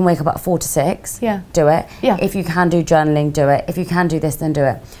if you can wake up at 4 to 6, yeah, do it. Yeah. If you can do journaling, do it. If you can do this, then do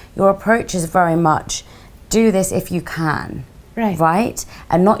it. Your approach is very much, do this if you can. Right. Right?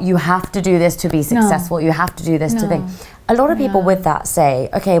 And not you have to do this to be successful, you have to do this to think. A lot of people with that say,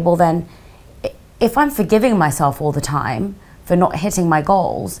 okay, well then, if I'm forgiving myself all the time for not hitting my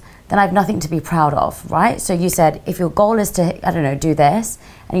goals, then I have nothing to be proud of, right? So you said, if your goal is to, I don't know, do this,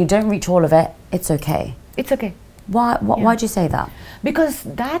 and you don't reach all of it, it's okay. It's okay. Why'd you say that? Because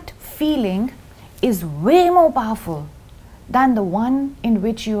that feeling is way more powerful than the one in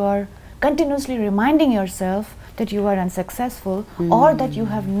which you are continuously reminding yourself that you are unsuccessful or that you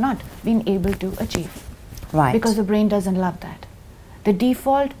have not been able to achieve. Right. Because the brain doesn't love that. The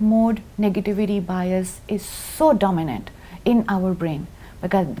default mode negativity bias is so dominant in our brain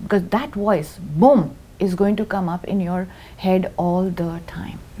because that voice, boom, is going to come up in your head all the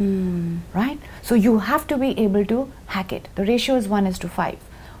time. Right? So you have to be able to hack it. The ratio is 1:5.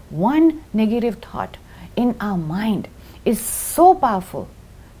 One negative thought in our mind is so powerful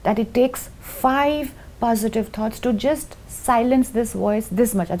that it takes 5 positive thoughts to just silence this voice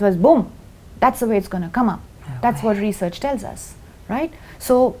this much. Otherwise, boom, that's the way it's going to come up. That's what research tells us, right?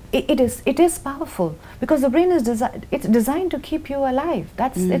 So it is powerful, because the brain is designed to keep you alive.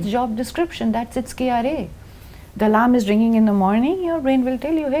 That's its job description. That's its KRA. The alarm is ringing in the morning. Your brain will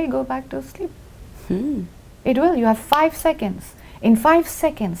tell you, hey, go back to sleep. It will. You have 5 seconds. In 5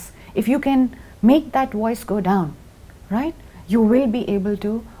 seconds, if you can make that voice go down, right, you will be able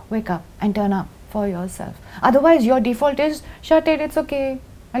to wake up and turn up for yourself. Otherwise, your default is, shut it, it's okay,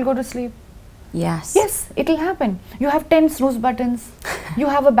 I'll go to sleep. Yes. Yes, it'll happen. You have 10 snooze buttons. You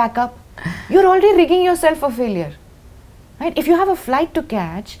have a backup. You're already rigging yourself for failure, right? If you have a flight to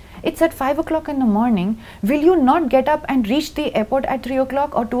catch, it's at 5 o'clock in the morning. Will you not get up and reach the airport at 3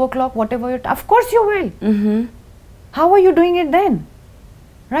 o'clock or 2 o'clock, whatever? Of course you will. How are you doing it then?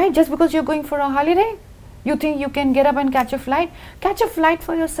 Right? Just because you're going for a holiday, you think you can get up and catch a flight? Catch a flight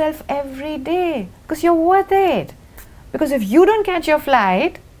for yourself every day, because you're worth it. Because if you don't catch your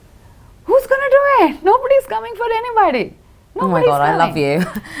flight, who's going to do it? Nobody's coming for anybody. Oh my God, I love you.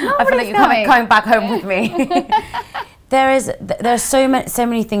 I feel like you're coming back home with me. There's so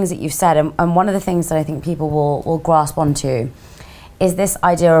many things that you've said, and one of the things that I think people will grasp onto is this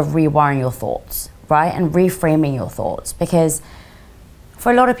idea of rewiring your thoughts, right? And reframing your thoughts. Because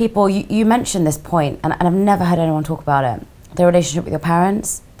for a lot of people, you mentioned this point, and I've never heard anyone talk about it. The relationship with your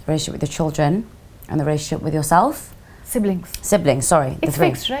parents, the relationship with your children, and the relationship with yourself. Siblings, sorry. It's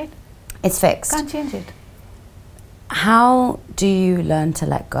fixed, right? It's fixed. Can't change it. How do you learn to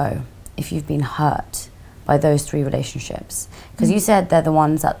let go if you've been hurt by those 3 relationships? Because you said they're the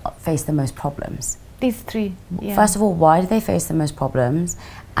ones that face the most problems. These 3, yeah. First of all, why do they face the most problems?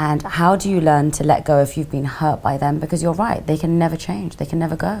 And how do you learn to let go if you've been hurt by them? Because you're right, they can never change, they can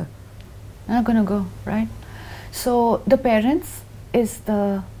never go. They're not going to go, right? So the parents is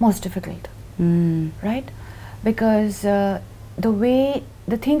the most difficult, right? Because the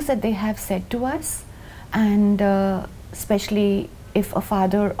things that they have said to us, and especially if a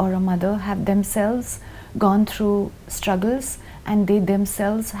father or a mother have themselves gone through struggles, and they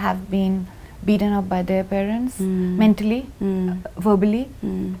themselves have been beaten up by their parents mentally, verbally,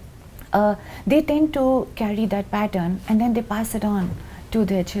 they tend to carry that pattern, and then they pass it on to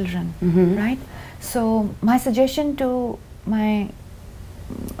their children, right? So my suggestion to my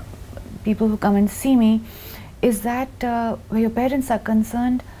people who come and see me is that where your parents are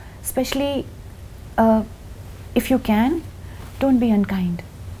concerned, especially if you can, don't be unkind.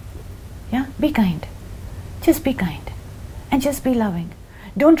 Yeah, be kind. Just be kind, and just be loving.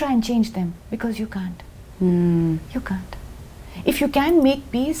 Don't try and change them, because you can't. You can't. If you can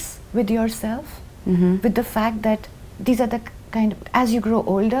make peace with yourself, with the fact that these are the kind of, as you grow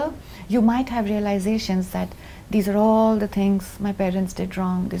older, you might have realizations that these are all the things my parents did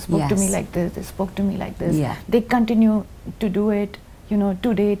wrong. They spoke to me like this, they spoke to me like this. Yeah. They continue to do it,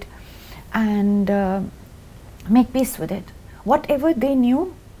 to date, and make peace with it. Whatever they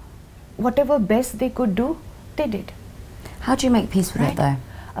knew, whatever best they could do, they did. How do you make peace with it though?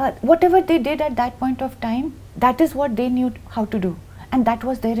 Whatever they did at that point of time, that is what they knew how to do, and that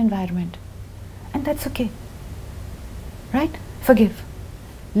was their environment, and that's okay, right? Forgive,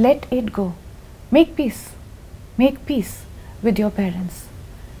 let it go, make peace with your parents.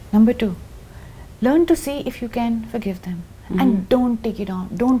 Number 2, learn to see if you can forgive them, and don't take it on,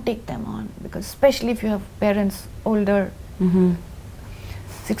 don't take them on, because especially if you have parents older,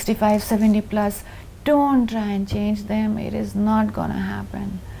 65, 70 plus, don't try and change them. It is not gonna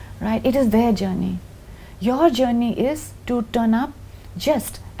happen, right? It is their journey. Your journey is to turn up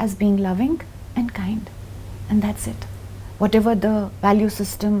just as being loving and kind, and that's it. Whatever the value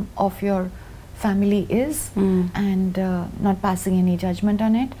system of your family is, and not passing any judgment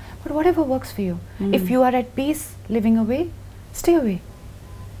on it, but whatever works for you. If you are at peace living away, stay away,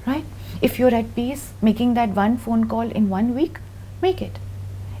 right? If you're at peace making that one phone call in 1 week, make it.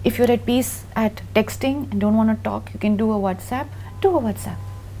 If you're at peace at texting and don't want to talk, you can do a WhatsApp,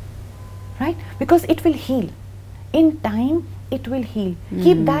 right? Because it will heal. In time, it will heal.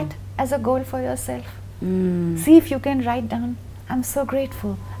 Keep that as a goal for yourself. See if you can write down, I'm so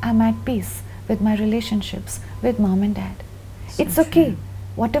grateful, I'm at peace with my relationships with mom and dad. So it's okay. True.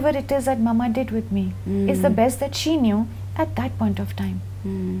 Whatever it is that mama did with me is the best that she knew at that point of time.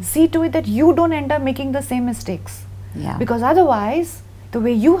 See to it that you don't end up making the same mistakes. Yeah. Because otherwise, the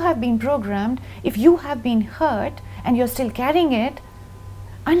way you have been programmed, if you have been hurt and you're still carrying it,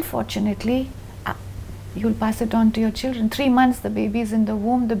 unfortunately, you'll pass it on to your children. 3 months, the baby is in the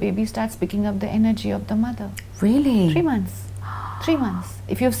womb, the baby starts picking up the energy of the mother. Really? 3 months. 3 months.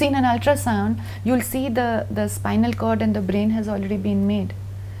 If you've seen an ultrasound, you'll see the spinal cord and the brain has already been made.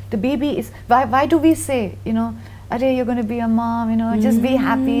 The baby is, why do we say, you know, Arey, you're going to be a mom, you know, just be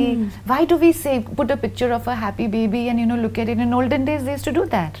happy. Why do we say, put a picture of a happy baby and, you know, look at it? In olden days, they used to do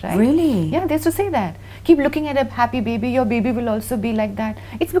that, right? Really? Yeah, they used to say that. Keep looking at a happy baby, your baby will also be like that.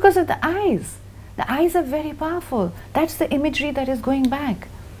 It's because of the eyes. The eyes are very powerful. That's the imagery that is going back.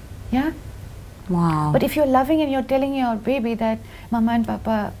 Yeah? Wow. But if you're loving and you're telling your baby that, Mama and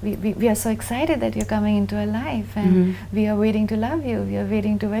Papa, we are so excited that you're coming into our life and we are waiting to love you, we are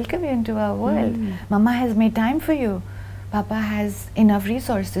waiting to welcome you into our world. Mama has made time for you. Papa has enough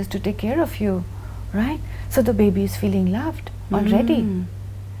resources to take care of you, right? So the baby is feeling loved already.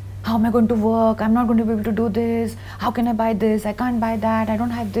 How am I going to work? I'm not going to be able to do this. How can I buy this? I can't buy that. I don't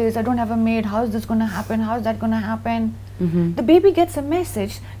have this. I don't have a maid. How is this going to happen? How is that going to happen? The baby gets a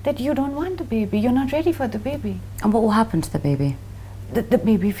message that you don't want the baby. You're not ready for the baby. And what will happen to the baby? The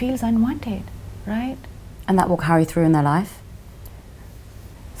baby feels unwanted, right? And that will carry through in their life?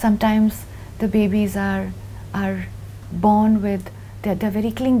 Sometimes the babies are born with, they're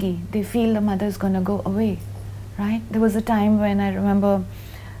very clingy. They feel the mother is going to go away, right? There was a time when I remember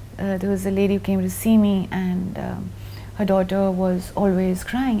there was a lady who came to see me, and her daughter was always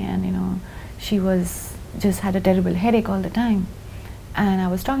crying, and you know, she was just had a terrible headache all the time. And I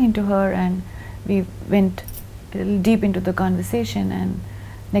was talking to her, and we went a little deep into the conversation, and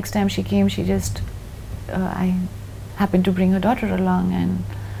next time she came, she just I happened to bring her daughter along, and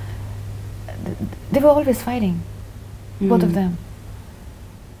they were always fighting, both of them.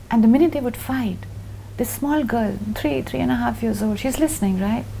 And the minute they would fight, this small girl, 3.5 years old, she's listening,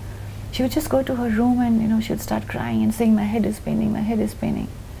 right? She would just go to her room, and you know, she would start crying and saying, my head is paining, my head is paining.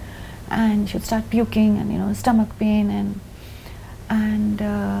 And she would start puking, and you know, stomach pain. And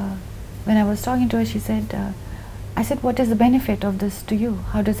when I was talking to her, she said, I said, what is the benefit of this to you?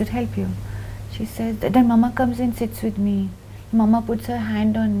 How does it help you? She said, then Mama comes and sits with me. Mama puts her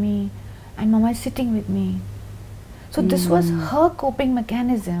hand on me, and Mama is sitting with me. So this was her coping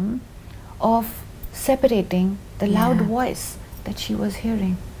mechanism of separating the loud voice that she was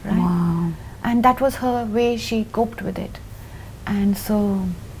hearing, right? Wow. And that was her way she coped with it. And so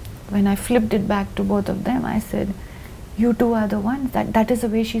when I flipped it back to both of them, I said, you two are the ones. That is the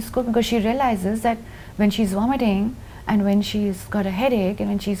way she's coping, because she realizes that when she's vomiting and when she's got a headache and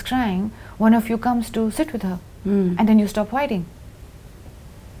when she's crying, one of you comes to sit with her, and then you stop fighting.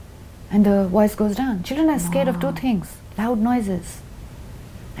 And the voice goes down. Children are scared of two things: loud noises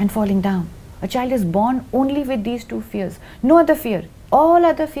and falling down. A child is born only with these two fears. No other fear. All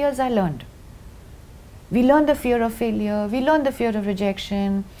other fears are learned. We learn the fear of failure, we learn the fear of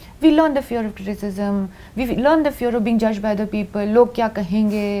rejection, we learn the fear of criticism, we learn the fear of being judged by other people, log kya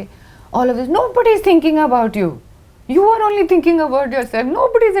kahenge, all of this. Nobody is thinking about you. You are only thinking about yourself.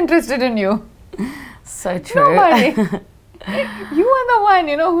 Nobody is interested in you. So true. Nobody. You are the one,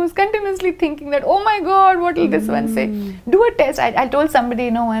 you know, who's continuously thinking that, oh my God, what will this one say? Do a test. I told somebody,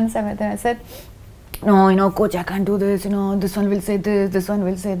 you know, once I said, no, you know, coach, I can't do this, you know, this one will say this one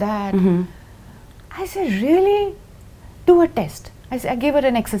will say that. I said, really? Do a test. I gave her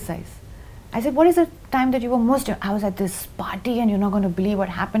an exercise. I said, what is the time that you were most... I was at this party and you're not going to believe what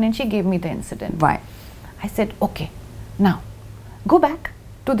happened. And she gave me the incident. Right. I said, okay, now go back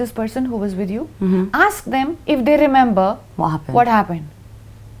to this person who was with you. Ask them if they remember what happened.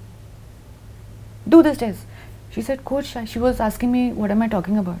 Do this test. She said, coach, she was asking me, what am I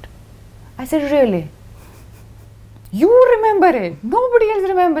talking about? I said, really? You remember it. Nobody else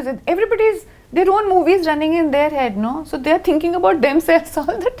remembers it. Everybody's their own movies running in their head, no? So they're thinking about themselves all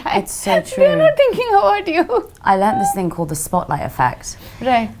the time. It's so true. They're not thinking about you. I learned this thing called the spotlight effect.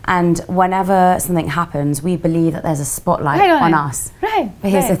 Right. And whenever something happens, we believe that there's a spotlight on us. Right.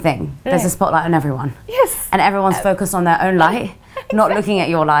 But here's the thing. There's a spotlight on everyone. Yes. And everyone's focused on their own light, not looking at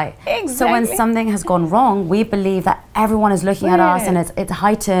your light. Exactly. So when something has gone wrong, we believe that everyone is looking at us and it's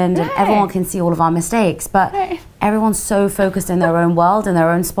heightened and everyone can see all of our mistakes. But everyone's so focused in their own world and their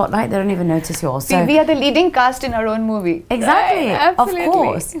own spotlight, they don't even notice yours. So we are the leading cast in our own movie. Exactly. Right? Of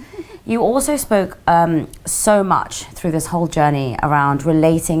course. You also spoke so much through this whole journey around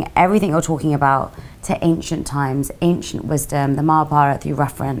relating everything you're talking about to ancient times, ancient wisdom, the Mahabharata you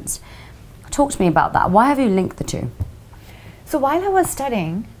referenced. Talk to me about that. Why have you linked the two? So while I was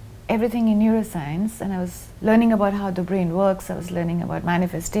studying everything in neuroscience and I was learning about how the brain works, I was learning about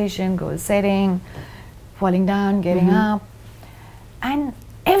manifestation, goal setting, falling down, getting up, and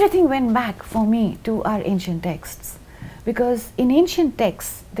everything went back for me to our ancient texts. Because in ancient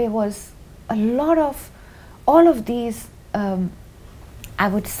texts, there was a lot of, all of these, I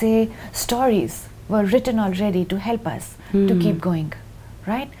would say, stories were written already to help us to keep going,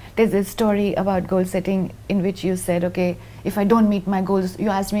 right? There's this story about goal setting in which you said, okay, if I don't meet my goals, you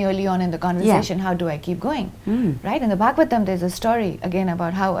asked me early on in the conversation, how do I keep going, right? In the Bhagavatam, there's a story again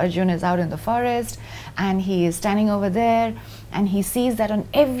about how Arjuna is out in the forest and he is standing over there and he sees that on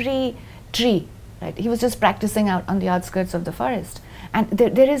every tree, right? He was just practicing out on the outskirts of the forest, and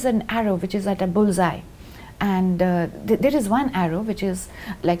there is an arrow which is at a bullseye. And there is one arrow which is,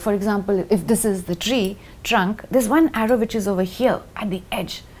 like, for example, if this is the tree trunk, there's one arrow which is over here at the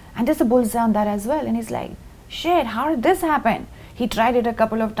edge, and there's a bullseye on that as well. And he's like, shit, how did this happen? He tried it a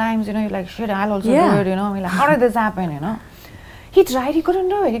couple of times, you know, you're like, shit, I'll also do it, you know. I mean, like, how did this happen, you know? He tried, he couldn't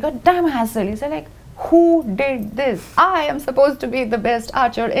do it. He got damn hassle. He said, like, who did this? I am supposed to be the best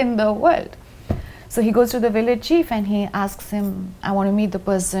archer in the world. So he goes to the village chief and he asks him, I want to meet the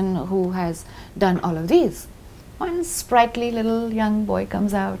person who has done all of these. One sprightly little young boy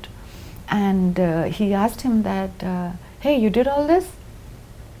comes out and he asked him that, hey, you did all this?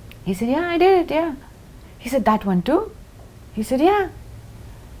 He said, yeah, I did it, yeah. He said, that one too? He said, yeah.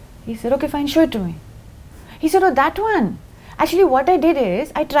 He said, okay, fine, show it to me. He said, oh, that one. Actually, what I did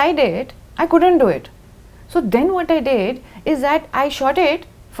is, I tried it, I couldn't do it. So then what I did is that I shot it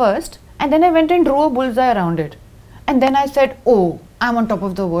first, and then I went and drew a bullseye around it. And then I said, oh, I'm on top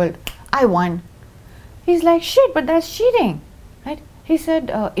of the world. I won. He's like, shit, but that's cheating, right? He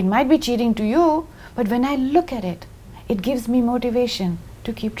said, it might be cheating to you, but when I look at it, it gives me motivation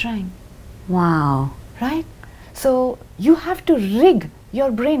to keep trying. Wow. Right? So you have to rig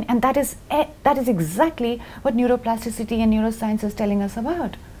your brain, and that is exactly what neuroplasticity and neuroscience is telling us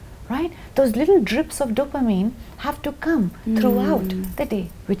about. Right? Those little drips of dopamine have to come throughout the day,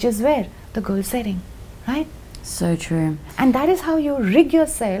 which is where the goal setting, right? So true. And that is how you rig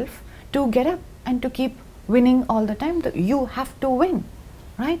yourself to get up and to keep winning all the time. You have to win,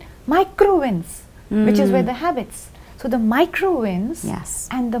 right? Micro wins, which is where the habits. So the micro wins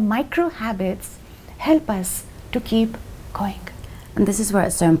and the micro habits help us to keep going. And this is where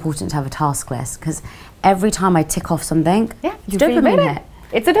it's so important to have a task list, because every time I tick off something, you feel better.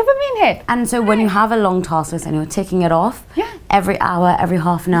 It's a dopamine hit. And so when you have a long task list and you're ticking it off, every hour, every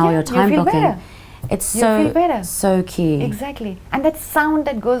half an hour, you're time blocking. Better. It's so key. Exactly. And that sound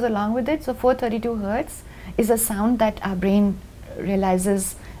that goes along with it, so 432 hertz is a sound that our brain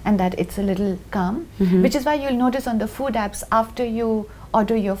realizes and that it's a little calm, which is why you'll notice on the food apps, after you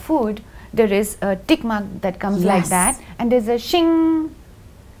order your food, there is a tick mark that comes like that, and there's a shing.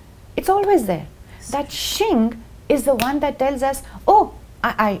 It's always there. That shing is the one that tells us, oh,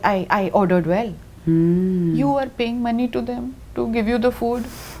 I ordered well. You are paying money to them to give you the food,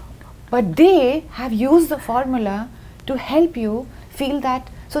 but they have used the formula to help you feel that.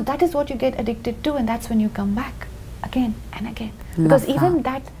 So that is what you get addicted to, and that's when you come back again and again. Because even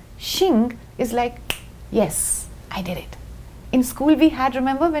that shing is like, yes, I did it. In school we had,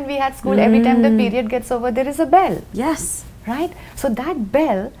 remember when we had school, every time the period gets over, there is a bell. Yes. Right? So that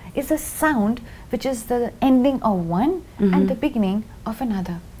bell is a sound which is the ending of one and the beginning of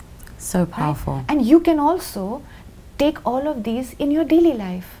another. So powerful. Right? And you can also take all of these in your daily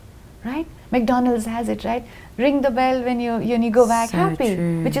life, right? McDonald's has it, right? Ring the bell when you go back happy,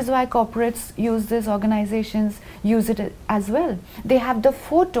 which is why corporates use this, organizations use it as well. They have the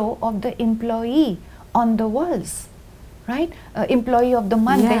photo of the employee on the walls, right? Employee of the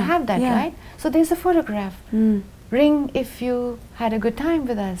month, they have that, right? So there's a photograph. Ring if you had a good time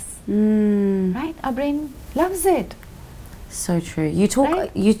with us, right? Our brain loves it. So true. You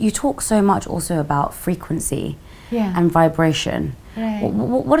talk you talk so much also about frequency and vibration. Right.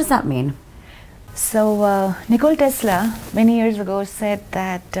 What does that mean? So Nikola Tesla many years ago said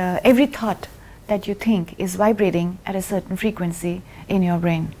that every thought that you think is vibrating at a certain frequency in your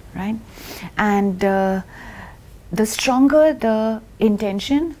brain, right? And the stronger the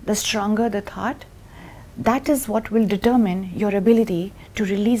intention, the stronger the thought, that is what will determine your ability to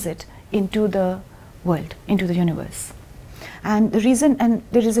release it into the world, into the universe. And the reason, and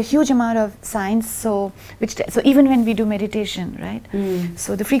there is a huge amount of science, so even when we do meditation, right?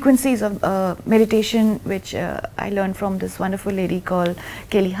 So the frequencies of meditation, which I learned from this wonderful lady called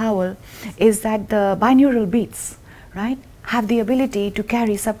Kelly Howell, is that the binaural beats, right, have the ability to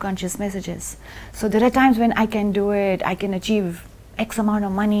carry subconscious messages. So there are times when I can do it, I can achieve X amount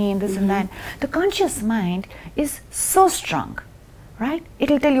of money and this and that. The conscious mind is so strong, right?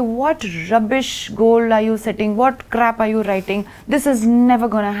 It'll tell you what rubbish goal are you setting, what crap are you writing, this is never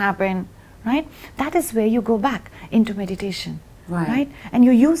going to happen, right? That is where you go back into meditation, right? And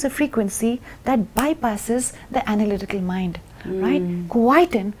you use a frequency that bypasses the analytical mind, right?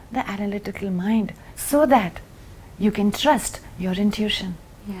 Quieten the analytical mind so that you can trust your intuition.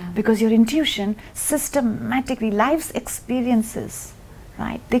 Because your intuition systematically, life's experiences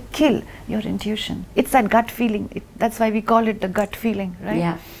right? They kill your intuition. It's that gut feeling. That's why we call it the gut feeling, right?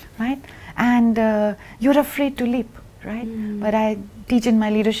 Yeah. Right? And you're afraid to leap, right? But I teach in my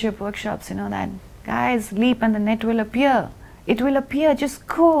leadership workshops, that guys, leap and the net will appear. It will appear, just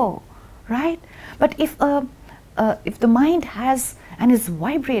go, right? But if the mind has and is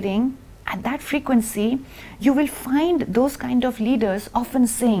vibrating at that frequency, you will find those kind of leaders often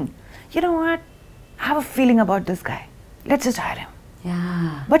saying, you know what, I have a feeling about this guy. Let's just hire him.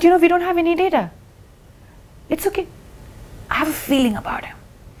 Yeah. But we don't have any data. It's okay. I have a feeling about him.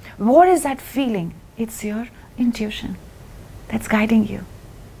 What is that feeling? It's your intuition that's guiding you,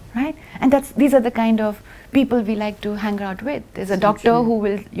 right? And these are the kind of people we like to hang out with. There's a doctor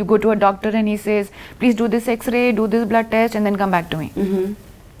who you go to a doctor and he says, please do this x-ray, do this blood test, and then come back to me.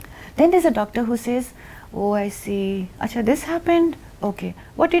 Then there's a doctor who says, oh, I see. Acha, this happened? Okay.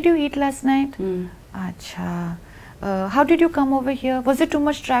 What did you eat last night? Acha. How did you come over here? Was it too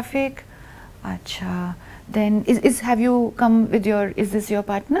much traffic? Acha. Then have you come with is this your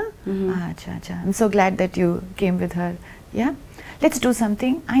partner? Acha, acha. I'm so glad that you came with her. Yeah. Let's do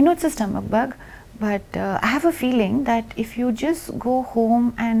something. I know it's a stomach bug, but I have a feeling that if you just go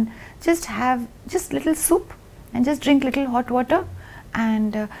home and just have just little soup and just drink little hot water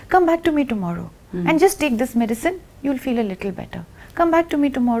and come back to me tomorrow and just take this medicine, you'll feel a little better. Come back to me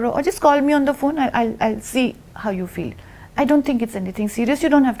tomorrow or just call me on the phone. I'll see how you feel. I don't think it's anything serious. You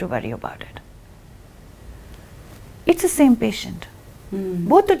don't have to worry about it. It's the same patient.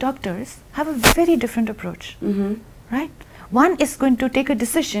 Both the doctors have a very different approach, right? One is going to take a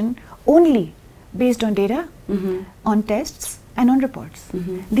decision only based on data, on tests and on reports.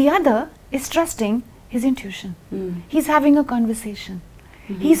 The other is trusting his intuition. He's having a conversation.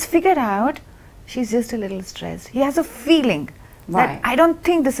 He's figured out she's just a little stressed. He has a feeling that I don't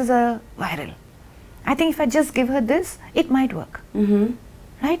think this is a viral. I think if I just give her this, it might work.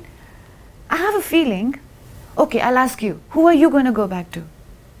 Right? I have a feeling. Okay, I'll ask you, who are you going to go back to?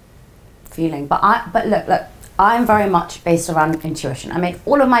 Feeling. But look, I'm very much based around intuition. I make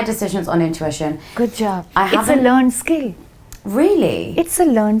all of my decisions on intuition. Good job. It's a learned skill. Really? It's a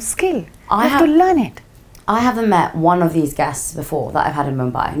learned skill. You have to learn it. I haven't met one of these guests before that I've had in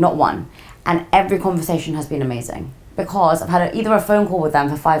Mumbai, not one. And every conversation has been amazing because I've had either a phone call with them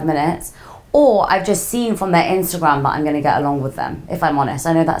for 5 minutes or I've just seen from their Instagram that I'm going to get along with them, if I'm honest.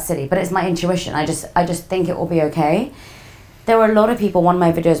 I know that's silly, but it's my intuition. I just think it will be okay. There were a lot of people, one of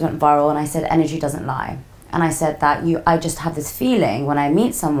my videos went viral and I said, energy doesn't lie. And I said that I just have this feeling when I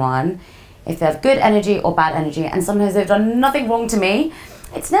meet someone, if they have good energy or bad energy, and sometimes they've done nothing wrong to me,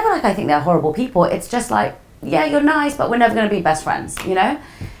 it's never like I think they're horrible people. It's just like, yeah, you're nice, but we're never going to be best friends,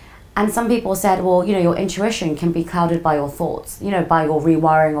 And some people said, well, your intuition can be clouded by your thoughts, by your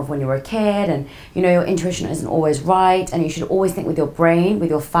rewiring of when you were a kid, and, your intuition isn't always right, and you should always think with your brain, with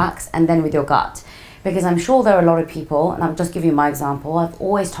your facts, and then with your gut. Because I'm sure there are a lot of people, and I'll just give you my example, I've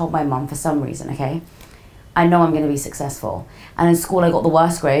always told my mum for some reason, okay, I know I'm going to be successful. And in school, I got the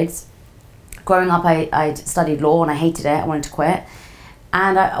worst grades. Growing up, I studied law and I hated it. I wanted to quit.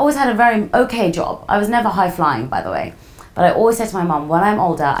 And I always had a very okay job. I was never high flying, by the way. But I always said to my mum, when I'm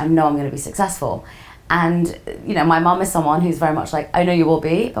older, I know I'm going to be successful. And, my mum is someone who's very much like, I know you will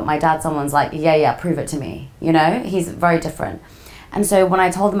be. But my dad's someone's like, yeah, prove it to me. He's very different. And so when I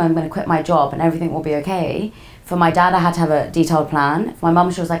told them I'm going to quit my job and everything will be okay, for my dad, I had to have a detailed plan. For my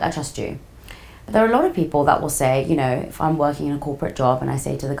mum, she was like, I trust you. But there are a lot of people that will say, if I'm working in a corporate job and I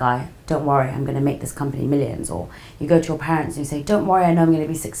say to the guy, don't worry, I'm going to make this company millions. Or you go to your parents and you say, don't worry, I know I'm going to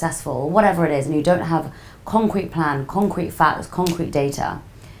be successful. Or whatever it is. And you don't have concrete plan, concrete facts, concrete data.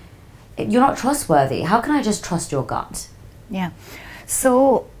 You're not trustworthy. How can I just trust your gut? Yeah.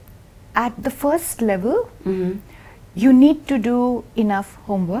 So at the first level, you need to do enough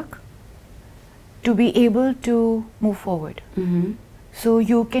homework to be able to move forward. So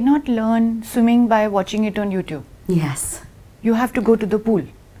you cannot learn swimming by watching it on YouTube. Yes. You have to go to the pool.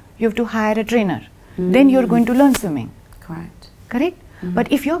 You have to hire a trainer. Then you're going to learn swimming. Correct?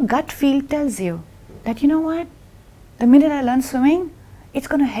 But if your gut feel tells you that, you know what, the minute I learn swimming, it's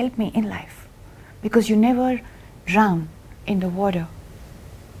going to help me in life. Because you never drown in the water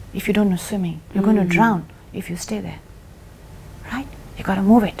if you don't know swimming. You're going to drown if you stay there. Right? You got to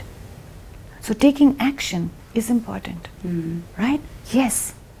move it. So taking action is important. Right?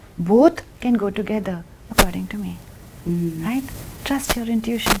 Yes, both can go together according to me. Right? Trust your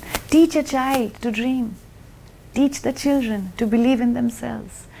intuition. Teach a child to dream. Teach the children to believe in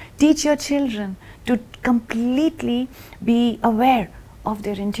themselves. Teach your children to completely be aware of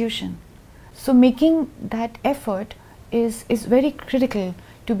their intuition. So making that effort is very critical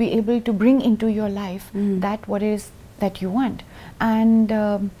to be able to bring into your life that what is that you want. And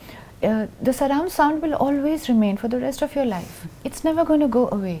the surround sound will always remain for the rest of your life. It's never going to go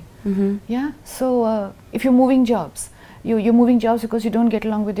away. Yeah. So if you're moving jobs, you're moving jobs because you don't get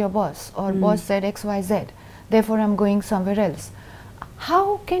along with your boss, or boss said X, Y, Z. Therefore, I'm going somewhere else.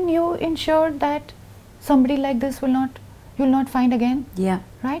 How can you ensure that somebody like this you'll not find again? Yeah.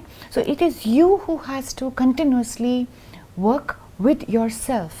 Right? So it is you who has to continuously work with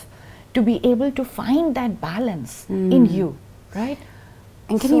yourself to be able to find that balance in you, right?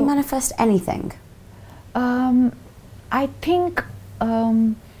 And can you manifest anything? I think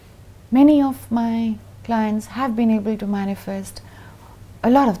many of my clients have been able to manifest a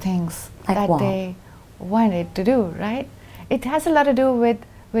lot of things that they wanted to do, right? It has a lot to do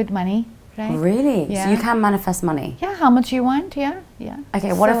with money, right? Really? Yeah. So you can manifest money? Yeah, how much you want, yeah.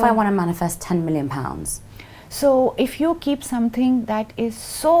 Okay, what if I want to manifest 10 million pounds? So if you keep something that is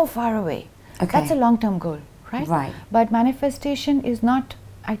so far away, that's a long-term goal, right? Right. But manifestation is not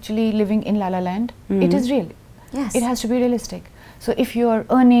actually living in La La Land. It is real. Yes. It has to be realistic. So if you are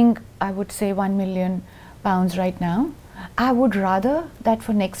earning, I would say, 1 million pounds right now, I would rather that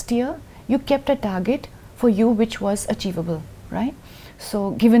for next year you kept a target for you which was achievable, right?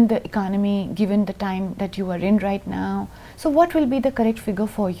 So given the economy, given the time that you are in right now, so what will be the correct figure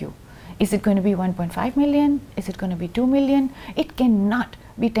for you? Is it going to be 1.5 million? Is it going to be 2 million? It cannot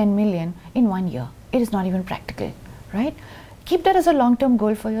be 10 million in 1 year. It is not even practical, right? Keep that as a long-term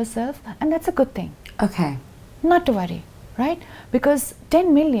goal for yourself, and that's a good thing. Okay. Not to worry, right? Because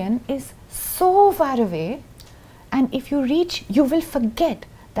 10 million is so far away, and if you reach, you will forget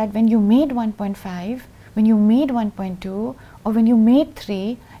that when you made 1.5, when you made 1.2, or when you made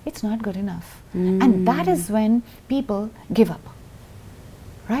 3, it's not good enough. And that is when people give up,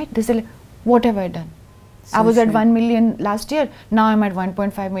 right? They say, like, what have I done? So I was at 1 million last year, now I'm at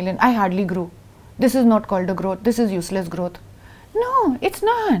 1.5 million. I hardly grew. This is not called a growth. This is useless growth. No, it's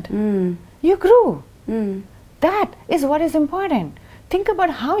not. You grew. That is what is important. Think about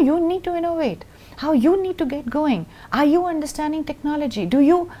how you need to innovate, how you need to get going. Are you understanding technology?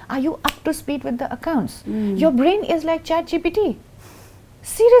 Are you up to speed with the accounts? Your brain is like ChatGPT.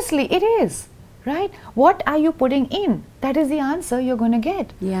 Seriously, it is, right? What are you putting in? That is the answer you're going to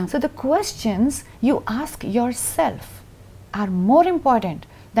get. Yeah. So the questions you ask yourself are more important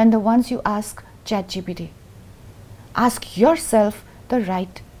than the ones you ask ChatGPT. Ask yourself the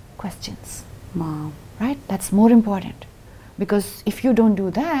right questions. Wow. Right? That's more important. Because if you don't do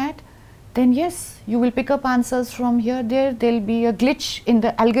that, then yes, you will pick up answers from here, there. There'll be a glitch in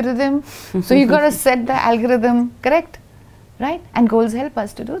the algorithm. So you got to set the algorithm correct, right? And goals help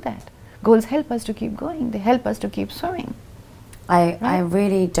us to do that. Goals help us to keep going. They help us to keep swimming. I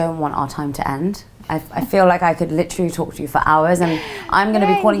really don't want our time to end. I feel like I could literally talk to you for hours, and I'm going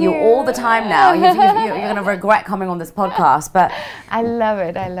to be calling you all the time now. You're going to regret coming on this podcast. But I love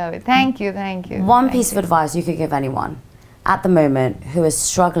it. I love it. Thank you. Thank you. One piece of advice you could give anyone at the moment who is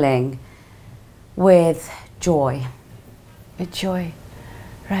struggling with joy. With joy,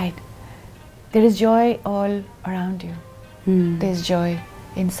 right. There is joy all around you. There's joy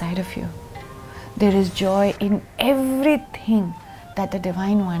inside of you. There is joy in everything that the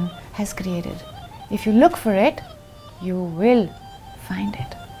Divine One has created. If you look for it, you will find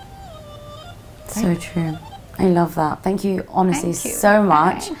it. So true. I love that. Thank you, honestly, so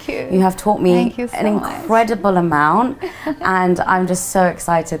much. Thank you. You have taught me an incredible amount, and I'm just so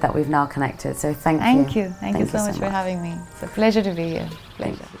excited that we've now connected. So thank you. Thank you so much for having me. It's a pleasure to be here.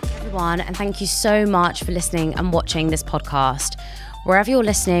 Pleasure. Everyone, and thank you so much for listening and watching this podcast. Wherever you're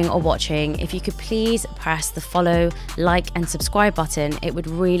listening or watching, if you could please press the follow, like, and subscribe button, it would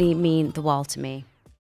really mean the world to me.